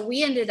 So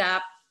we ended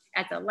up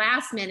at the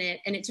last minute,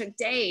 and it took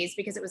days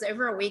because it was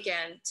over a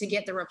weekend to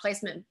get the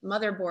replacement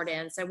motherboard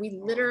in. So we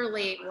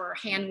literally were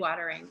hand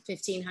watering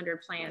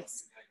 1,500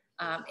 plants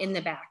in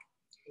the back.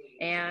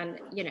 And,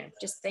 you know,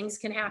 just things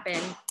can happen.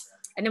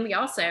 And then we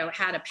also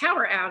had a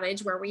power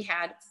outage where we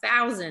had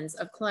thousands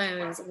of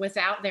clones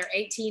without their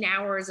 18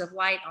 hours of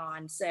light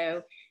on.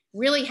 So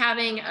really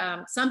having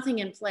something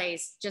in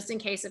place just in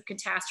case of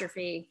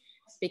catastrophe,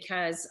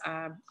 because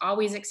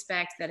always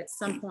expect that at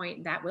some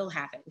point that will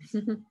happen.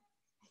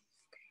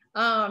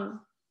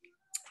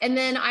 And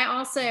then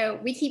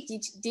we keep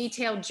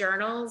detailed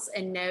journals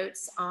and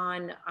notes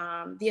on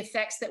the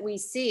effects that we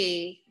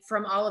see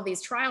from all of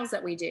these trials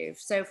that we do.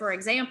 So for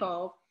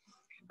example,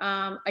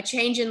 a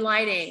change in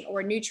lighting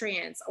or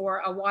nutrients or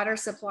a water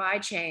supply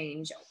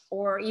change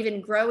or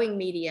even growing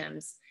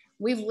mediums.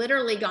 We've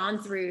literally gone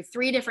through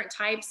 3 different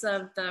types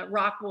of the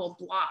rock wool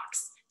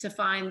blocks to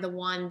find the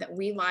one that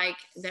we like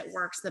that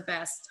works the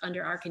best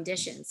under our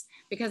conditions,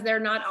 because they're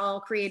not all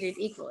created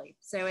equally.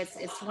 So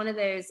it's one of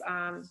those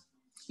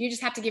you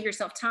just have to give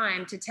yourself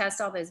time to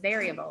test all those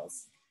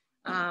variables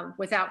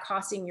without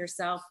costing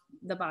yourself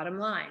the bottom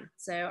line.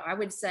 So I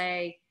would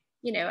say,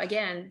 you know,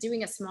 again,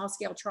 doing a small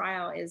scale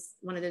trial is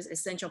one of those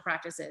essential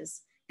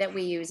practices that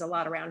we use a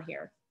lot around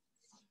here.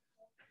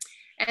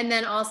 And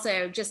then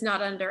also just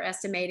not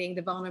underestimating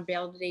the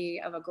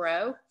vulnerability of a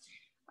grow.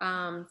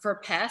 For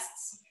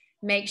pests,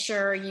 make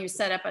sure you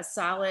set up a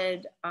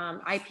solid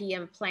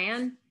IPM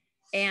plan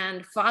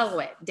and follow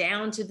it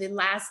down to the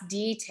last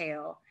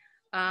detail,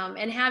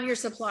 and have your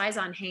supplies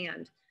on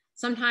hand.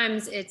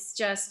 Sometimes it's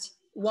just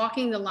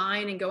walking the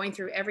line and going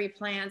through every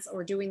plant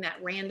or doing that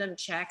random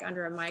check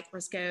under a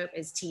microscope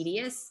is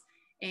tedious.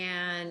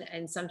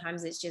 And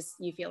sometimes it's just,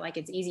 you feel like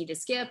it's easy to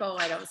skip. Oh,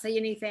 I don't say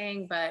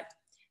anything, but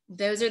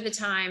those are the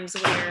times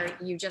where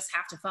you just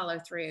have to follow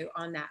through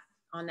on that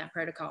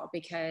protocol,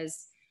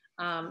 because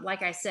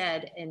like I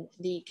said, and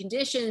the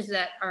conditions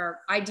that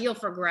are ideal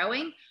for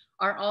growing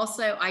are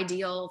also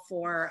ideal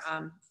for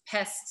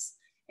pests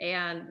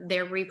and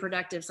their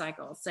reproductive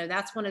cycles. So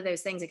that's one of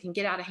those things that can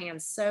get out of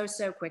hand so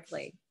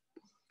quickly.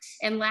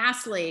 And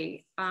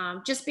lastly,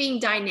 just being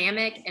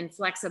dynamic and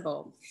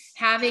flexible,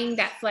 having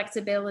that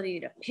flexibility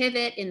to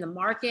pivot in the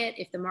market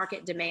if the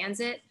market demands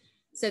it.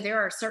 So there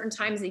are certain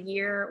times a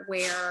year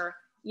where,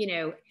 you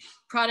know,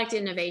 product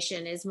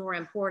innovation is more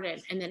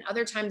important. And then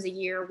other times a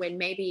year when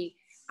maybe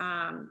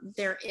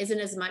there isn't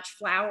as much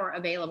flour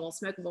available,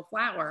 smokable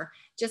flour,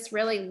 just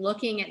really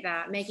looking at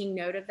that, making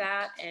note of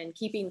that, and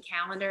keeping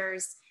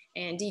calendars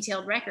and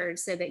detailed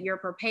records so that you're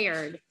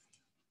prepared.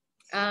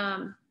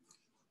 And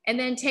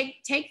then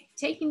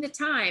taking the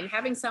time,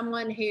 having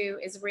someone who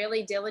is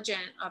really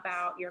diligent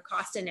about your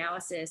cost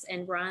analysis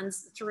and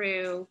runs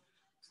through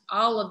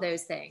all of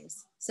those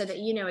things so that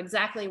you know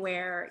exactly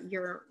where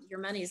your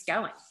money is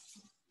going.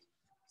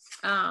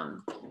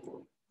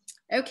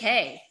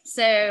 Okay,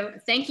 so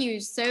thank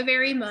you so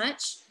very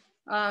much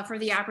for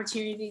the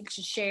opportunity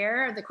to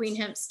share the Queen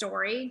Hemp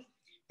story.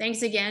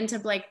 Thanks again to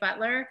Blake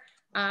Butler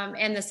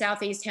and the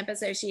Southeast Hemp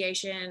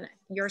Association.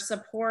 Your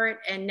support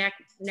and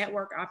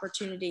network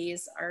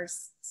opportunities are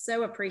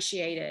so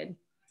appreciated.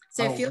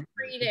 So feel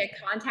free to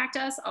contact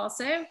us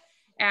also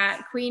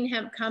at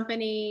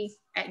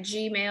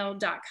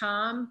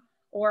queenhempcompany@gmail.com,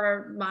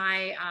 or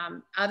my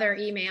other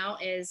email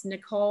is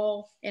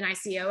Nicole,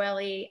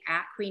 Nicole,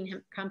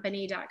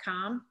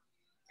 @queenhempcompany.com.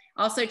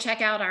 Also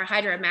check out our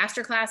Hydro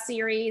Masterclass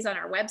series on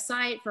our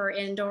website for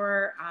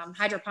indoor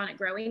hydroponic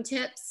growing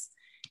tips.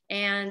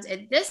 And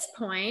at this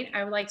point,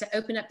 I would like to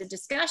open up the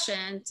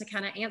discussion to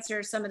kind of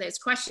answer some of those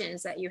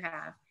questions that you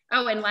have.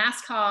 Oh, and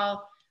last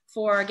call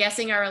for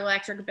guessing our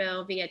electric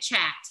bill via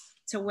chat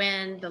to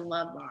win the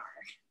Love Bar.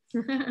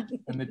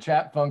 And the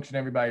chat function,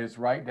 everybody, is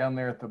right down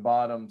there at the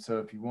bottom. So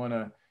if you want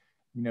to,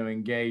 you know,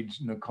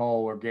 engage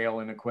Nicole or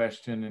Gail in a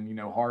question, and, you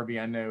know, Harvey,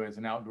 I know as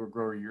an outdoor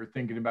grower, you're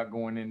thinking about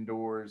going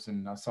indoors,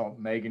 and I saw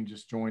Megan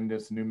just joined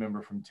us, a new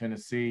member from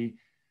Tennessee.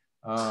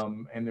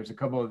 And there's a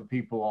couple of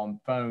people on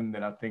phone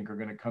that I think are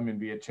going to come in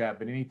via chat,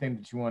 but anything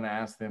that you want to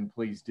ask them,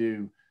 please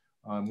do.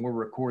 We're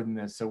recording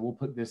this, so we'll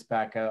put this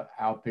back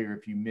out there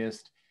if you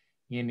missed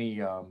any,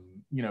 you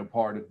know,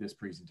 part of this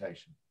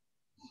presentation.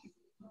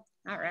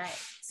 All right.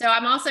 So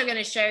I'm also going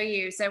to show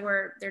you, so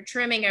they're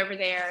trimming over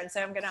there. And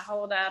so I'm going to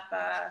hold up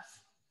a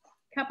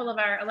couple of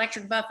our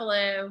electric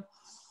buffalo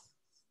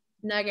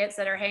nuggets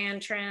that are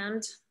hand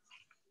trimmed.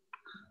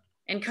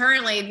 And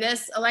currently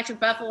this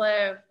electric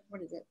buffalo,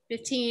 what is it?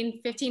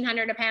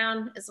 $1,500 a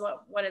pound is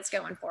what it's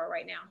going for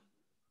right now.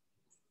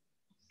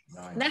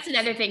 Nice. And that's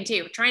another thing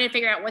too, trying to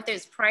figure out what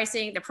the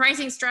pricing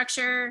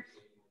structure,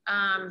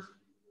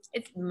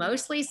 it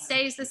mostly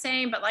stays the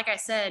same, but like I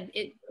said,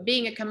 it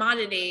being a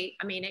commodity,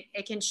 I mean,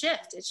 it can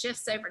shift. It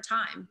shifts over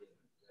time.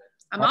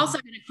 I'm also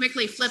going to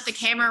quickly flip the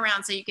camera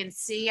around so you can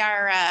see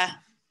our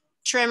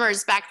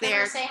trimmers back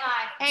there. Say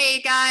hi.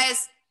 Hey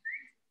guys,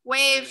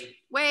 wave,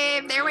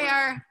 there we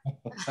are.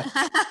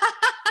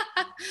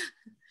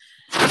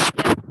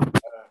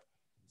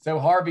 So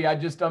Harvey, I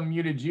just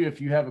unmuted you if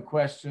you have a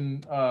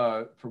question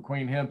for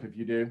Queen Hemp, if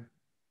you do.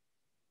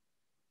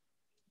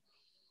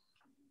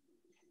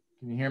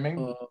 Can you hear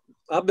me?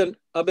 I've been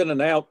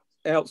an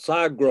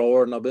outside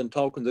grower, and I've been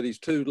talking to these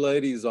two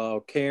ladies,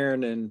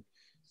 Karen and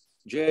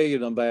Jay,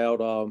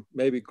 about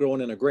maybe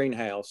growing in a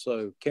greenhouse.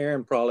 So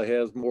Karen probably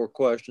has more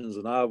questions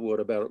than I would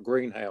about a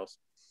greenhouse.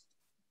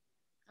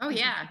 Oh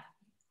yeah.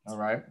 All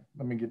right,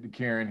 let me get to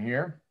Karen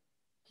here.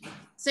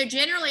 So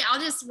generally,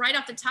 I'll just right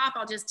off the top,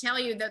 I'll just tell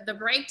you that the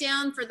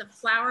breakdown for the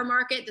flower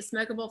market, the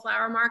smokable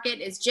flower market,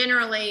 is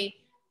generally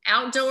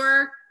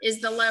outdoor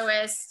is the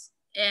lowest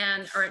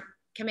or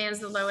commands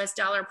the lowest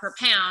dollar per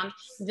pound.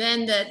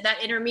 Then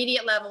that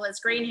intermediate level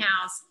is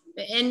greenhouse.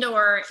 The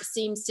indoor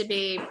seems to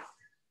be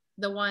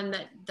the one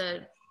that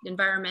the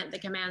environment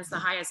that commands the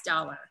highest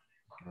dollar.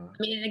 I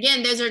mean,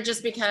 again, those are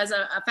just because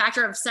a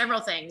factor of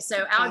several things.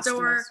 So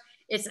outdoor,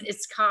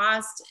 it's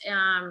cost.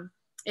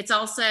 It's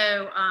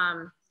also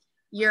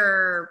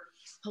your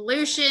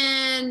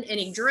pollution,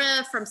 any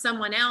drift from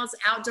someone else.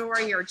 Outdoor,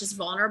 you're just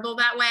vulnerable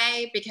that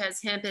way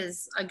because hemp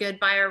is a good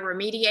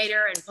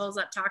bioremediator and pulls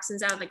up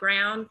toxins out of the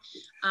ground.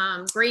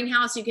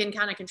 Greenhouse, you can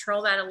kind of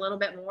control that a little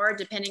bit more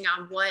depending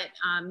on what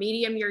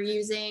medium you're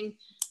using.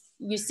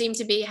 You seem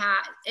to be,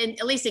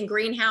 at least in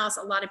greenhouse,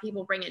 a lot of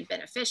people bring in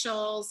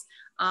beneficials.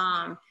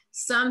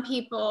 Some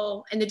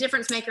people, and the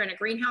difference maker in a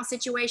greenhouse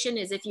situation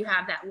is if you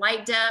have that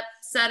light depth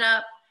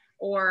setup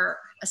or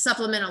a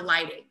supplemental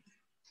lighting.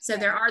 So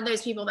there are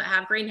those people that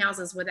have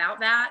greenhouses without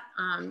that.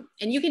 And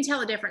you can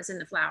tell a difference in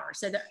the flower.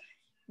 So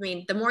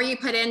the more you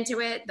put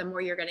into it, the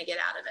more you're going to get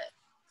out of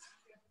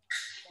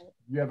it.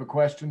 You have a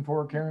question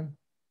for her, Karen?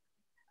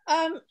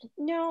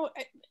 No,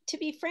 to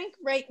be frank,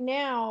 right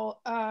now,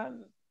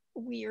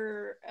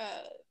 we're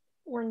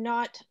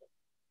not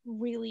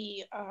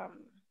really,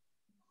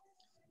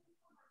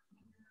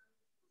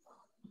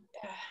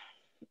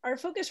 our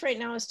focus right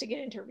now is to get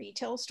into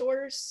retail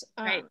stores.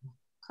 Right.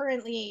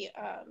 Currently,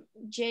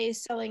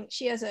 Jay's selling,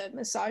 she has a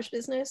massage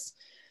business.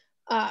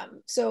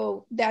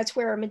 So that's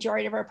where a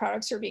majority of our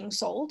products are being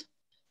sold.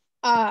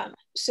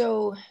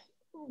 So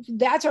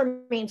that's our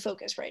main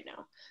focus right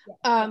now.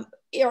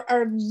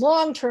 Our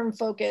long-term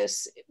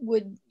focus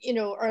would,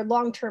 our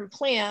long-term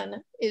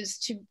plan is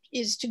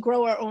to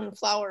grow our own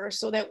flower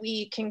so that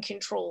we can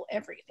control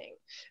everything.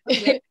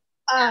 Okay.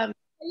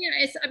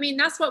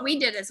 That's what we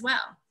did as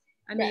well.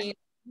 You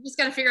just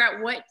got to figure out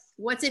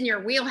what's in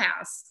your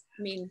wheelhouse.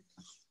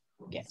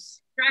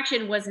 Yes.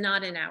 Extraction was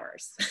not in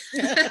ours.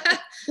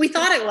 We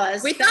thought it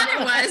was. We thought it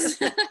was.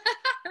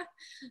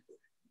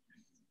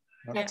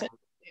 That's it.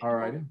 All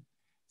righty.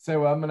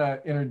 So I'm going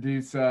to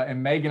introduce,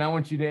 and Megan, I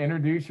want you to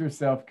introduce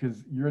yourself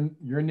because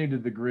you're new to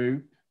the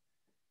group.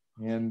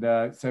 And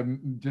so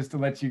just to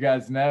let you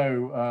guys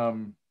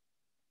know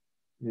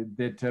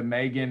that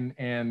Megan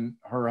and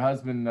her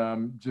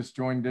husband just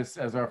joined us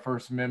as our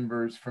first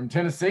members from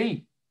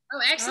Tennessee.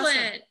 Oh, excellent.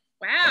 Awesome.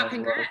 Wow,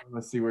 congrats.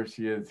 Let's see where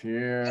she is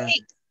here.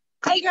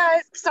 Hey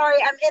guys, sorry,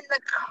 I'm in the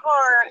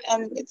car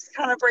and it's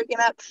kind of breaking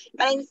up.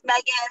 My name's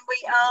Megan. We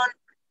own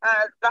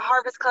the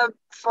Harvest Club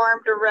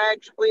Farm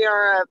Direct. We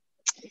are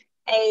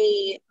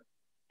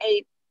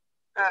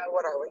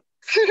what are we?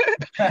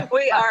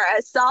 We are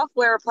a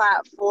software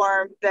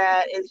platform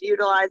that is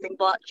utilizing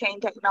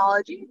blockchain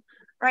technology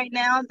right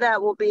now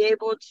that will be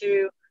able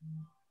to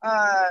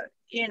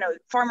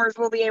farmers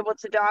will be able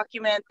to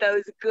document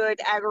those good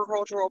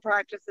agricultural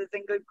practices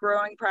and good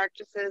growing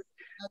practices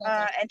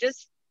and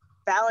just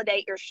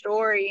validate your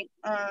story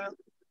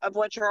of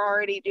what you're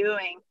already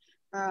doing,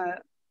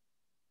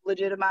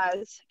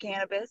 legitimize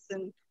cannabis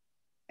and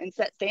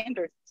set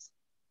standards.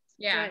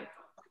 Yeah.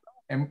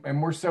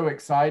 And we're so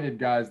excited,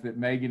 guys, that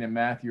Megan and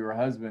Matthew, her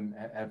husband,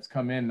 have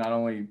come in not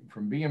only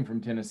from being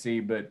from Tennessee,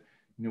 but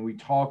we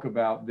talk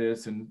about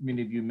this, and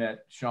many of you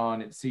met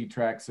Sean at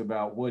C-Trax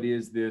about what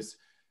is this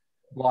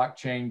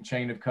blockchain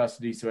chain of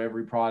custody so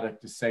every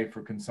product is safe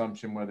for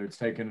consumption, whether it's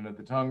taken under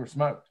the tongue or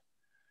smoked.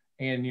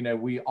 And,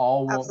 we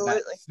all want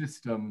that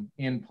system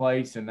in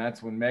place. And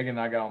that's when Megan and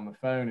I got on the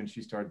phone and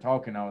she started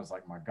talking. I was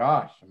like, my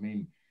gosh, if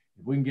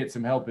we can get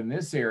some help in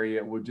this area,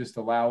 it would just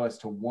allow us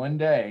to one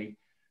day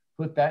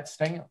put that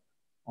stamp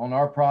on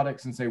our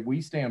products and say,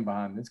 we stand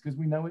behind this because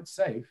we know it's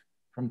safe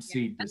from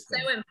seed to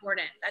stamp. That's so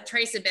important. That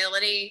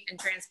traceability and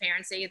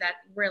transparency, that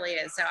really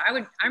is. So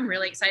I'm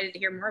really excited to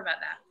hear more about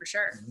that for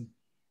sure. Mm-hmm.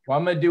 Well,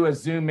 I'm going to do a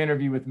Zoom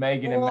interview with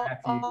Megan and Matthew.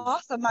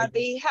 Awesome. I'd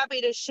be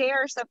happy to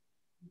share some.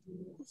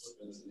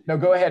 No,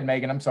 go ahead,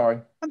 Megan. I'm sorry.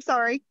 I'm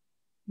sorry.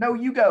 No,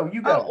 you go.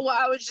 Oh, well,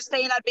 I was just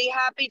saying I'd be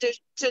happy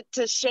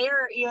to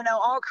share,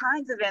 all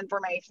kinds of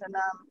information,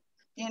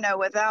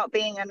 without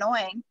being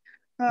annoying.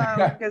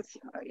 Because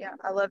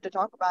I love to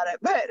talk about it.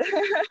 But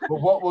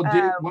what we'll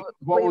do,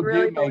 what we'll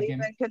really do, believe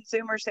Megan, in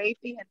consumer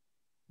safety. And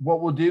what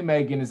we'll do,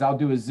 Megan, is I'll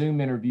do a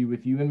Zoom interview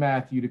with you and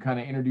Matthew to kind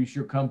of introduce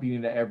your company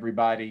to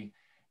everybody.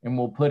 And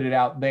we'll put it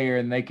out there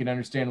and they can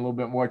understand a little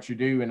bit more what you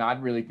do. And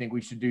I'd really think we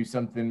should do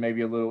something,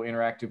 maybe a little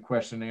interactive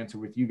question and answer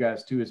with you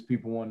guys too, as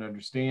people want to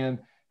understand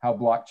how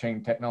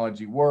blockchain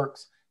technology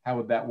works. How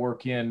would that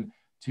work in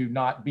to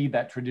not be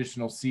that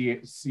traditional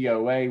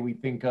COA we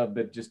think of,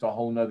 but just a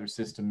whole nother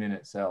system in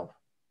itself?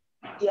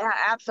 Yeah,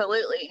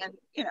 absolutely. And,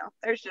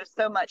 there's just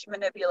so much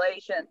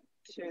manipulation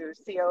to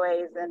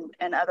COAs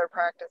and other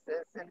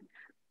practices.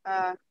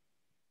 And,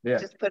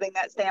 just putting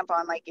that stamp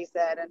on, like you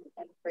said, and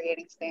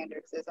creating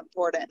standards is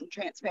important, and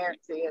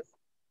transparency is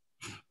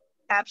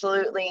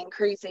absolutely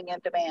increasing in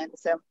demand.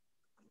 So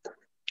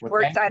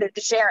we're excited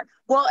to share.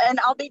 Well, and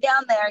I'll be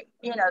down there,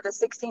 the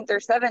 16th or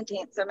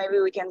 17th. So maybe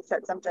we can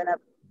set something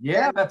up.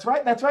 Yeah, that's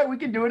right. That's right. We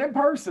can do it in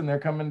person. They're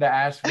coming to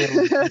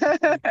Asheville,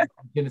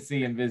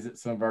 Tennessee, and visit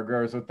some of our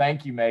girls. So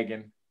thank you,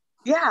 Megan.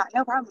 Yeah,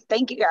 no problem.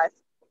 Thank you, guys.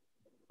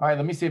 All right,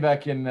 let me see if I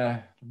can,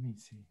 let me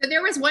see. So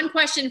there was one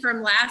question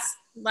from last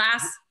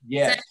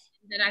yes. session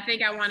that I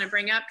think I want to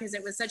bring up because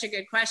it was such a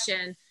good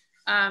question.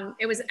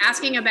 It was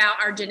asking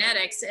about our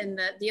genetics and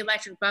the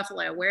electric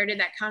buffalo. Where did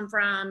that come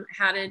from?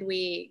 How did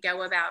we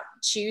go about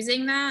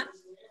choosing that?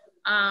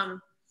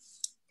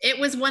 it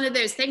was one of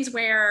those things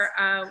where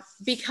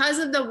because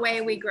of the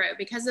way we grow,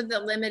 because of the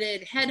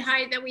limited head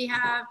height that we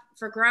have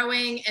for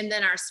growing, and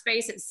then our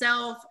space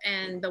itself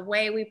and the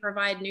way we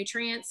provide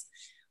nutrients,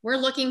 we're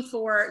looking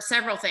for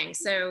several things.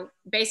 So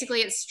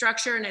basically it's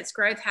structure and it's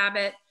growth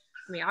habit.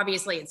 I mean,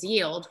 obviously it's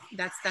yield.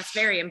 That's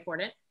very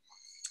important.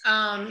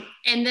 And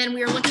then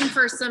we were looking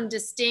for some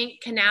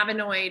distinct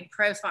cannabinoid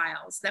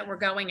profiles that we're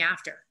going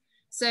after.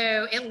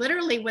 So it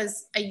literally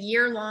was a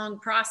year-long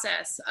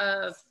process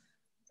of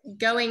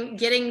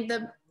getting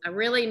a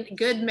really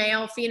good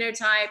male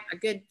phenotype, a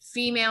good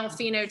female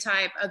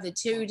phenotype of the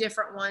two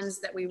different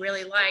ones that we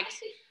really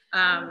liked,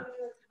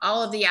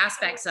 all of the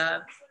aspects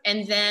of,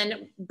 and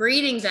then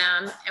breeding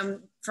them. And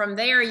from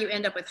there, you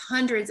end up with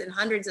hundreds and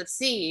hundreds of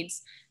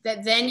seeds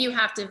that then you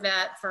have to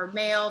vet for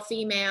male,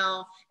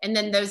 female, and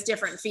then those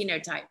different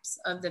phenotypes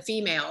of the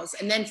females,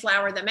 and then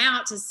flower them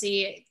out to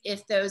see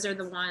if those are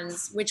the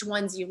ones, which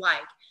ones you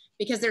like,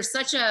 because there's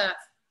such a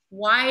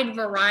wide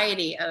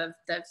variety of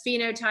the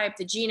phenotype,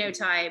 the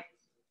genotype,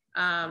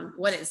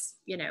 what its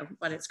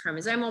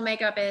chromosomal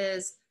makeup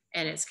is,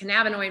 and its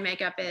cannabinoid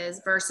makeup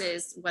is,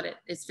 versus what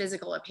its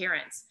physical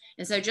appearance.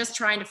 And so just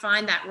trying to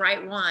find that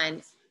right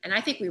one. And I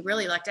think we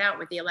really lucked out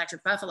with the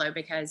electric buffalo,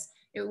 because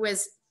it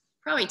was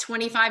probably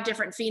 25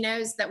 different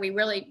phenos that we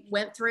really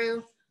went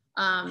through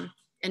and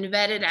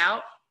vetted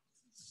out.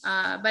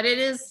 But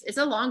it's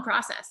a long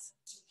process.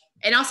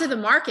 And also the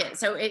market.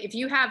 So if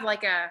you have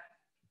like a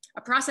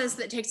process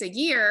that takes a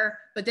year,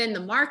 but then the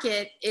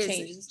market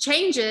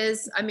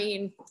changes. I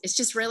mean, it's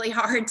just really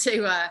hard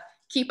to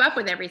keep up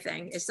with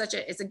everything. It's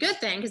a good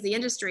thing because the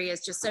industry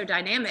is just so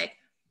dynamic,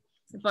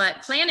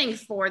 but planning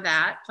for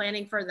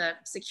the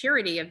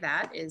security of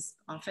that is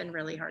often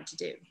really hard to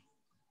do.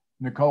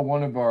 Nicole,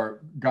 one of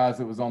our guys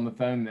that was on the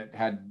phone that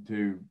had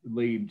to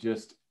leave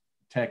just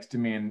texted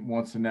me and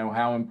wants to know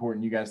how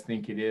important you guys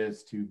think it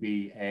is to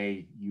be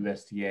a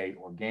USDA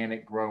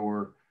organic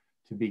grower,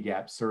 to be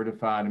GAP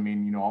certified. I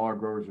mean, all our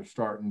growers are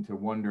starting to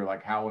wonder,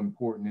 like, how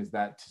important is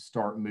that to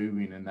start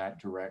moving in that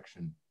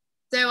direction?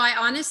 So I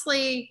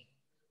honestly,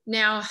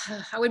 now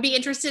I would be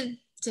interested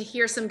to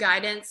hear some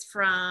guidance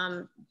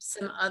from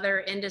some other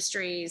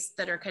industries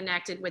that are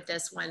connected with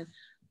this one.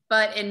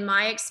 But in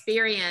my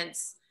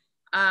experience,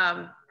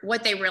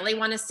 what they really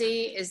want to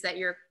see is that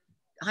you're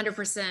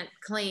 100%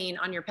 clean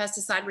on your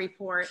pesticide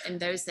report and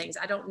those things.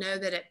 I don't know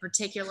that it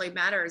particularly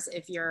matters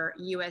if you're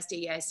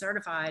USDA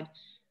certified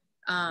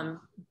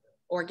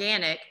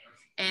organic.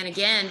 And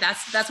again,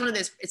 that's one of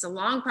those, it's a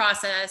long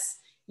process.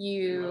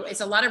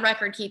 It's a lot of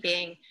record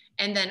keeping.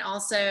 And then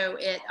also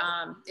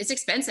it's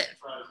expensive.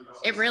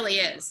 It really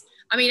is.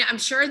 I mean, I'm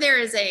sure there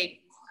is a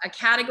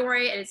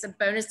category, and it's a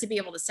bonus to be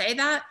able to say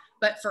that,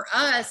 but for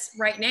us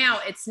right now,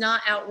 it's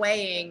not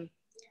outweighing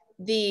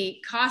the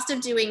cost of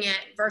doing it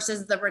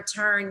versus the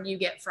return you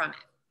get from it.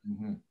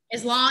 Mm-hmm.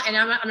 As long, and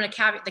I'm going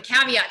to the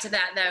caveat to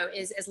that though,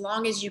 is as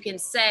long as you can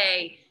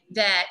say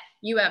that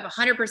you have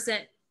 100%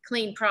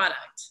 clean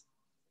product,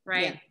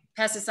 right?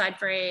 Yeah. Pesticide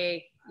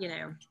free,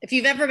 If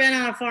you've ever been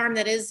on a farm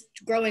that is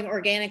growing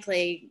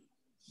organically,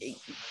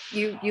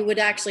 you would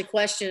actually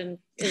question,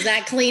 is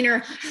that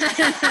cleaner?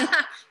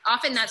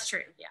 Often that's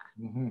true.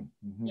 Yeah. Mm-hmm.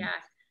 Mm-hmm. Yeah.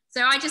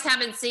 So I just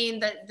haven't seen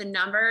the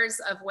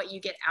numbers of what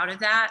you get out of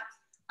that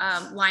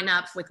line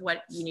up with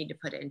what you need to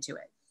put into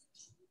it.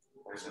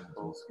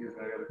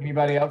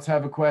 Anybody else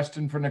have a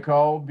question for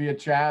Nicole via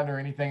chat or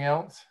anything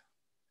else?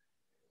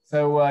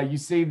 So you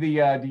see do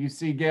you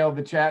see, Gail,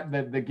 the chat,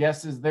 that the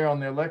guesses there on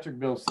the electric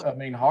bills? I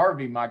mean,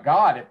 Harvey, my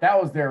God, if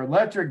that was their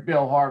electric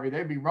bill, Harvey,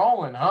 they'd be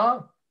rolling,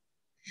 huh?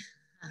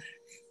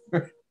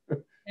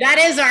 That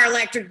is our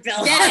electric bill.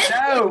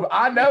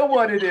 I know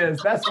what it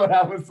is. That's what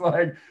I was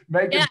like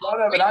making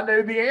fun of it. I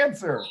knew the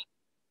answer.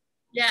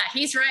 Yeah,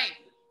 he's right.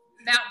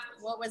 About,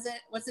 what was it?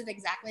 What's it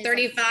exactly?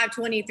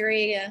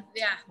 3523. Yeah.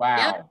 Wow.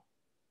 Yep.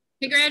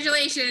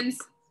 Congratulations.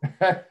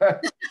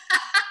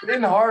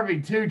 Didn't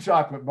Harvey 2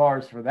 chocolate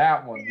bars for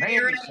that one? Man,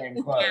 he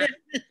came close.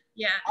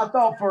 Yeah. I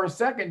thought for a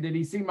second, did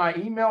he see my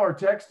email or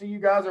text to you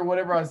guys or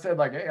whatever? I said,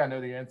 like, hey, I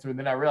know the answer. And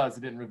then I realized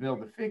it didn't reveal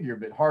the figure,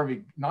 but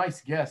Harvey,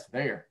 nice guess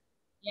there.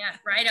 Yeah,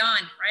 right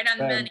on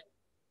the money.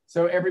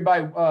 So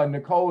everybody,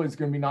 Nicole is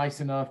going to be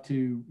nice enough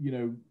to,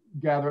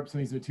 gather up some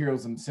of these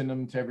materials and send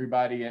them to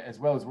everybody, as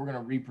well as we're going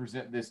to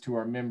represent this to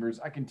our members.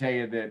 I can tell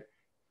you that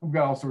we've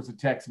got all sorts of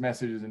text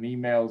messages and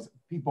emails.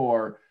 People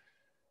are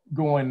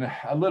going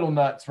a little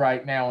nuts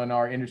right now in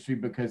our industry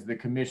because the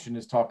commission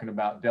is talking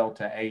about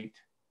Delta 8.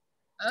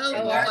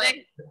 Oh, are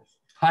they?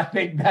 I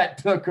think that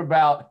took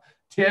about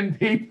 10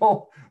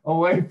 people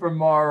away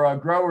from our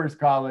growers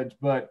college,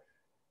 but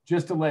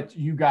just to let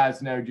you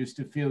guys know, just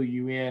to fill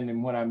you in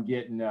and what I'm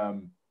getting,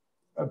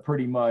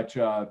 pretty much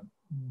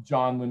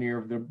John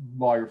Lanier, the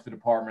lawyer for the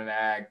Department of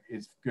Ag,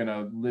 is going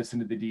to listen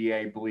to the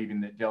DA believing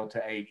that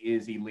Delta 8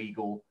 is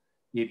illegal.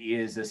 It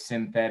is a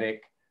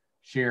synthetic.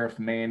 Sheriff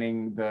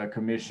Manning, the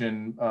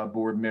commission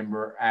board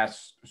member,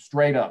 asked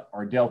straight up,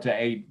 are Delta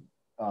 8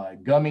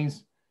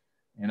 gummies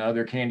and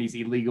other candies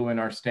illegal in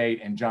our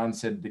state? And John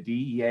said the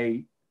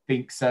DEA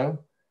thinks so,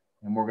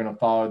 and we're going to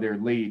follow their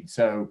lead.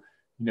 So,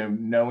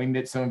 knowing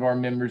that some of our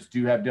members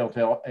do have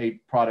Delta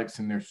 8 products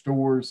in their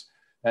stores,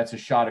 that's a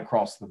shot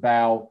across the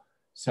bow.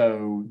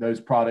 So those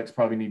products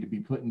probably need to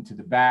be put into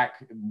the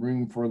back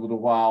room for a little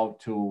while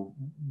till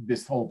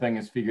this whole thing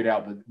is figured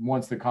out. But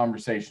once the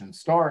conversation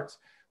starts,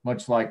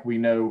 much like we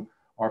know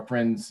our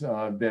friends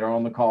that are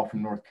on the call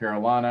from North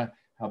Carolina,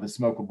 how the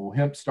smokable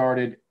hemp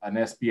started, an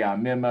SBI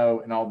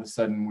memo, and all of a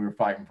sudden we were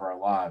fighting for our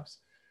lives.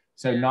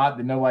 So not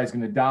that nobody's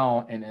going to die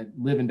on, and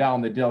live and die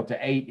on the Delta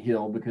 8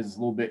 hill, because it's a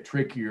little bit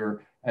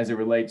trickier as it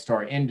relates to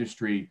our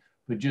industry,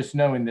 but just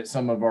knowing that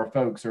some of our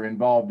folks are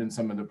involved in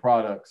some of the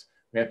products,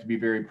 we have to be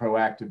very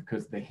proactive,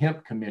 because the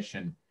Hemp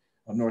Commission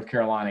of North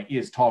Carolina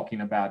is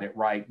talking about it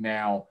right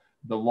now.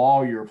 The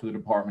lawyer for the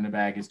Department of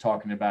Ag is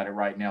talking about it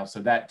right now.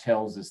 So that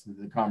tells us that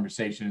the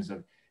conversation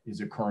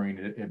is occurring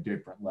at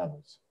different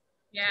levels.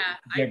 Yeah.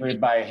 So give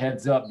everybody a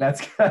heads up.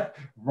 That's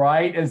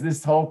right as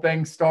this whole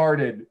thing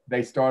started,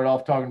 they started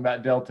off talking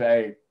about Delta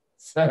 8.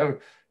 So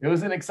it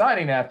was an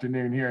exciting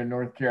afternoon here in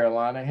North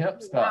Carolina,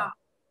 hemp stuff.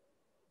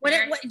 What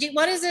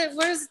is it?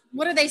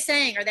 What are they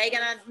saying? Are they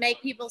going to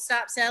make people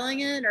stop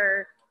selling it,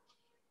 or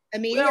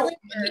immediately? What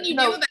can you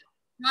do about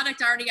a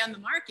product already on the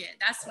market?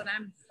 That's what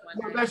I'm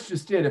wondering. Well, that's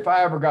just it. If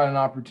I ever got an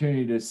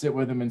opportunity to sit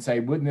with them and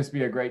say, wouldn't this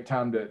be a great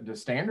time to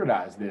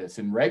standardize this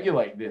and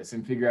regulate this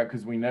and figure out,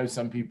 because we know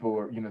some people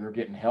are, they're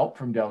getting help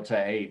from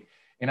Delta 8.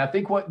 And I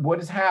think what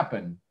has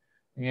happened,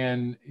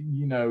 and,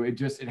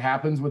 it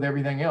happens with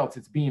everything else.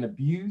 It's being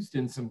abused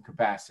in some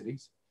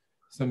capacities.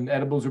 Some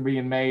edibles are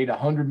being made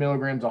 100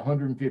 milligrams,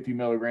 150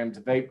 milligrams,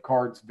 vape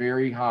carts,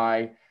 very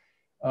high.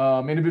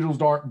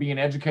 Individuals aren't being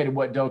educated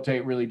what Delta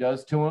 8 really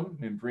does to them.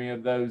 And for any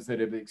of those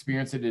that have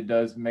experienced it, it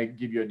does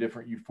give you a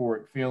different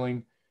euphoric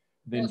feeling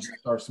than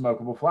just our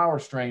smokable flower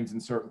strains in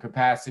certain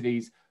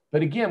capacities.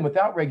 But again,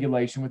 without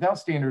regulation, without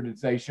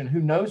standardization, who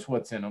knows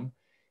what's in them?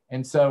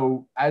 And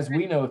so, as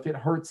we know, if it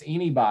hurts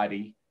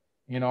anybody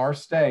in our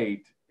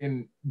state,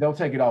 and they'll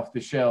take it off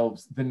the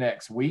shelves the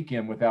next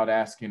weekend without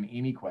asking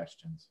any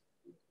questions.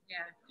 Yeah.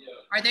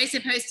 Are they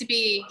supposed to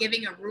be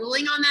giving a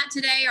ruling on that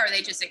today, or are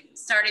they just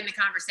starting the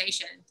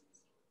conversation?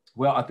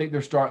 Well, I think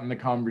they're starting the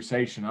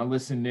conversation. I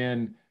listened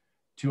in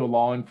to a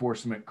law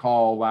enforcement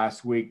call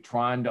last week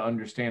trying to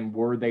understand,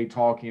 were they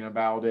talking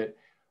about it?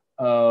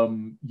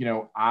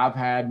 I've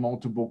had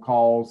multiple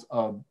calls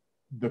of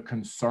the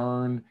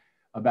concern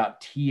about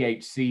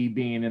THC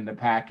being in the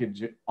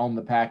package, on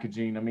the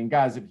packaging. I mean,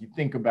 guys, if you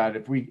think about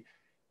it,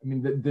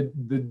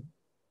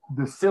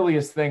 the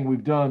silliest thing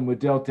we've done with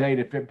Delta 8,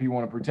 if people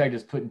want to protect,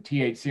 is putting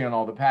THC on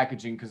all the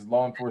packaging, because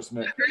law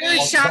enforcement. I'm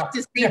really shocked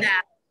to see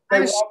that.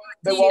 They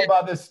walk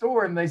by the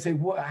store and they say,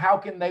 well, how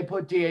can they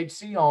put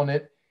THC on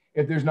it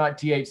if there's not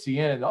THC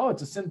in it? Oh,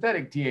 it's a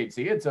synthetic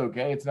THC. It's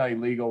okay. It's not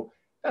illegal.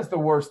 That's the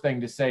worst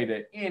thing to say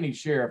to any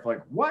sheriff.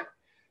 Like, what?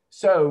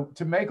 So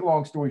to make a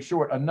long story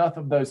short, enough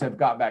of those have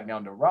got back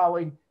down to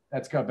Raleigh.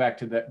 That's got back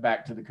to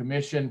the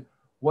commission.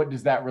 What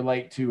does that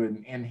relate to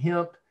in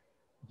hemp?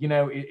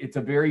 It's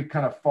a very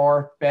kind of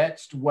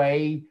far-fetched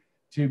way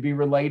to be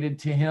related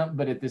to hemp,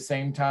 but at the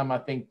same time, I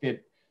think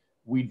that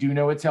we do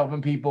know it's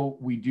helping people.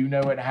 We do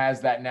know it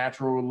has that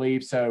natural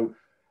relief. So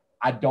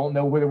I don't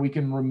know whether we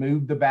can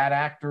remove the bad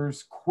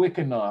actors quick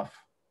enough,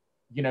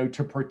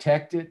 to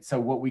protect it. So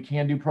what we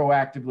can do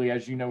proactively,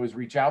 as you know, is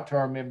reach out to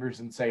our members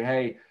and say,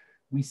 hey,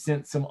 we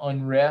sense some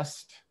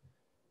unrest.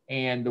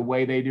 And the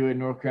way they do it in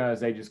North Carolina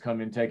is they just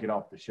come and take it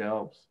off the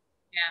shelves.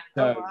 Yeah.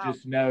 So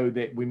just know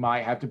that we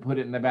might have to put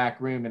it in the back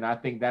room. And I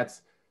think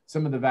that's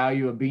some of the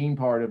value of being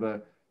part of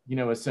a,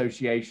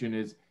 association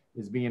is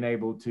being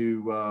able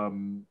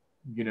to,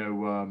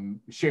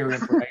 share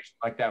information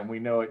like that when we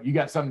know it. You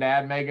got something to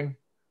add, Megan?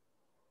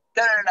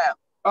 No.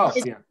 Oh,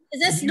 Is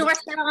this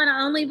North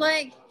Carolina only,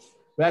 Blake?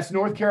 That's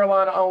North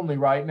Carolina only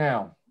right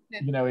now.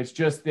 Okay. It's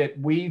just that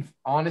we've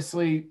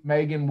honestly,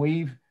 Megan,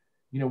 we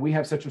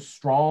have such a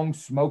strong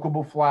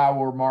smokable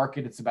flower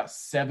market. It's about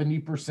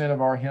 70%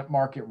 of our hemp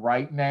market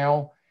right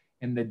now.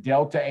 And the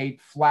Delta 8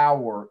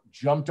 flower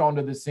jumped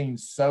onto the scene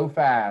so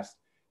fast,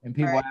 and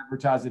people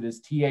advertise it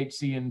as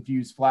THC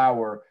infused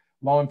flower.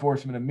 Law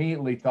enforcement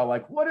immediately thought,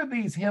 like, what are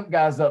these hemp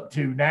guys up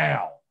to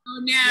now? Oh,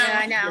 no. Yeah,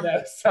 I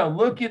know. So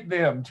look at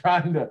them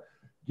trying to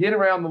get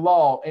around the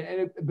law.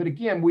 But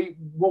again, we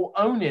will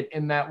own it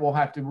in that we'll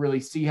have to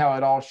really see how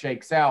it all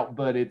shakes out.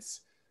 But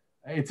it's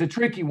a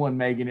tricky one,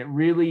 Megan. It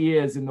really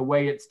is, in the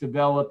way it's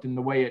developed and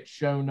the way it's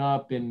shown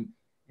up in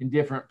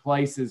different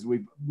places.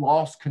 We've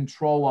lost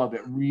control of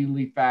it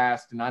really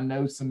fast. And I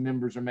know some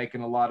members are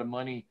making a lot of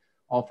money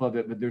off of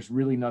it, but there's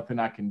really nothing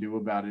I can do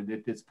about it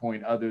at this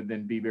point other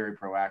than be very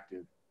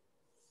proactive.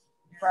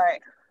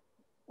 Right.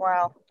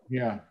 Wow.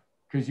 Yeah.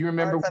 Because you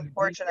remember. That's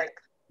unfortunate.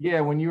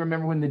 When you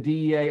remember when the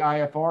DEA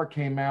IFR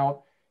came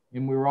out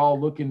and we were all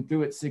looking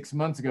through it 6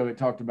 months ago, it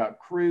talked about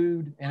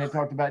crude and it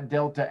talked about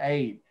Delta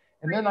 8.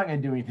 And they're not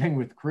going to do anything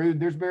with crude.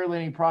 There's barely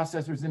any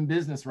processors in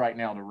business right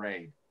now to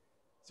raid.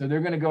 So they're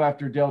going to go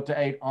after Delta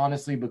 8,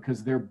 honestly,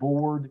 because they're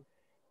bored.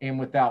 And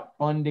without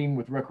funding,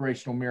 with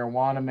recreational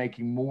marijuana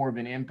making more of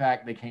an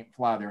impact, they can't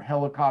fly their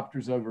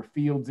helicopters over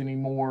fields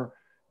anymore.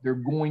 they're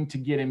going to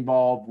get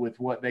involved with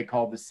what they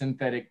call the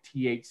synthetic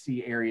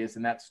THC areas.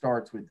 And that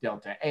starts with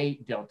Delta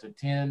 8, Delta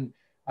 10.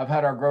 I've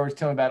had our growers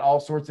tell me about all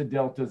sorts of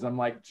Deltas. I'm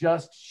like,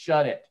 just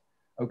shut it.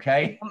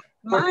 Okay.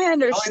 My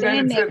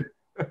understanding,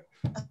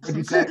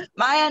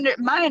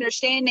 my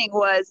understanding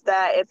was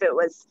that if it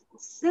was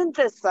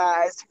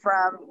synthesized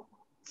from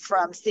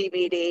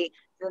CBD,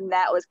 then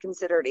that was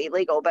considered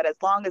illegal. But as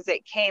long as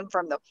it came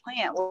from the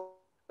plant,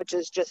 which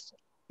is just,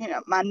 you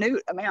know,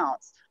 minute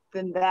amounts,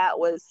 then that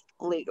was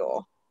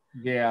legal.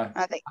 Yeah.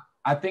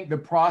 I think the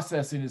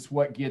processing is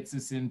what gets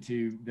us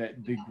into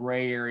the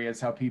gray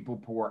areas, how people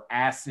pour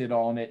acid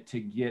on it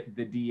to get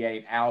the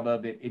D8 out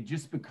of it. It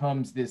just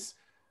becomes this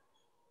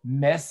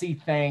messy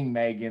thing,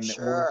 Megan, that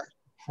we're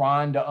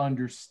trying to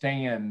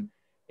understand.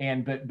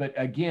 And but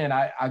again,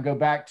 I go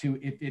back to,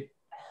 if it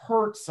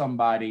hurts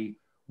somebody,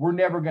 we're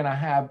never going to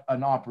have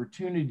an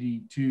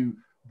opportunity to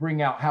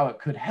bring out how it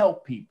could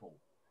help people.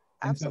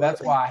 And Absolutely. So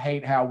that's why I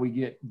hate how we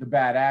get the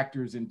bad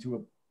actors into a,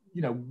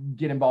 you know,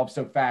 get involved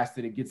so fast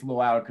that it gets a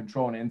little out of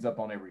control and ends up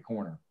on every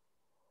corner.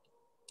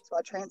 That's why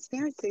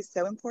transparency is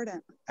so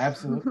important.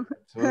 Absolutely.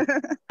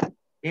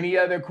 Any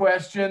other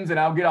questions? And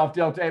I'll get off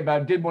Delta 8, but I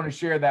did want to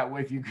share that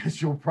with you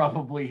because you'll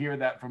probably hear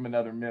that from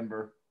another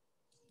member.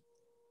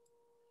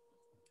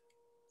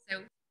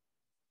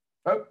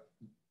 Oh,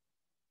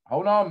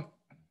 hold on.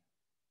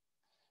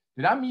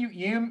 Did I mute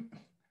you?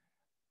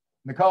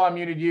 Nicole, I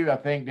muted you, I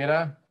think, did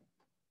I?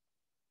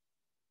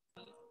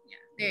 Yeah,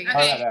 there you go.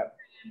 Okay.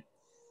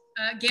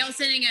 Gail's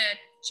sending a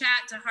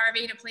chat to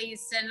Harvey to please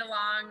send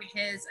along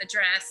his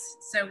address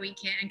so we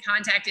can, and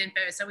contact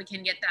info so we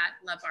can get that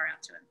love bar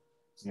out to him.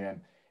 Yeah.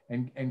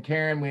 And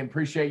Karen, we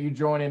appreciate you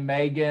joining.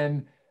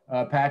 Megan,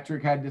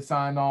 Patrick had to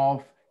sign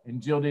off,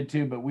 and Jill did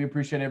too, but we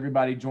appreciate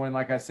everybody joining.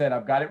 Like I said,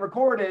 I've got it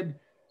recorded.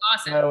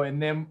 Awesome. So,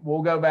 and then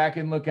we'll go back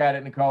and look at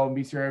it, Nicole, and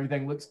be sure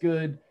everything looks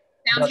good.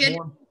 Sounds good.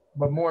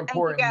 But more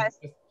important,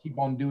 just keep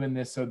on doing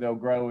this so they'll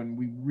grow. And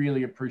we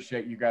really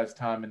appreciate you guys'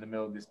 time in the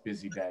middle of this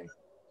busy day.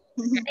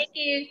 Thank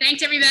you.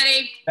 Thanks,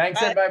 everybody.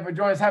 Thanks, everybody, for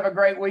joining us. Have a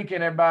great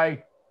weekend,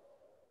 everybody.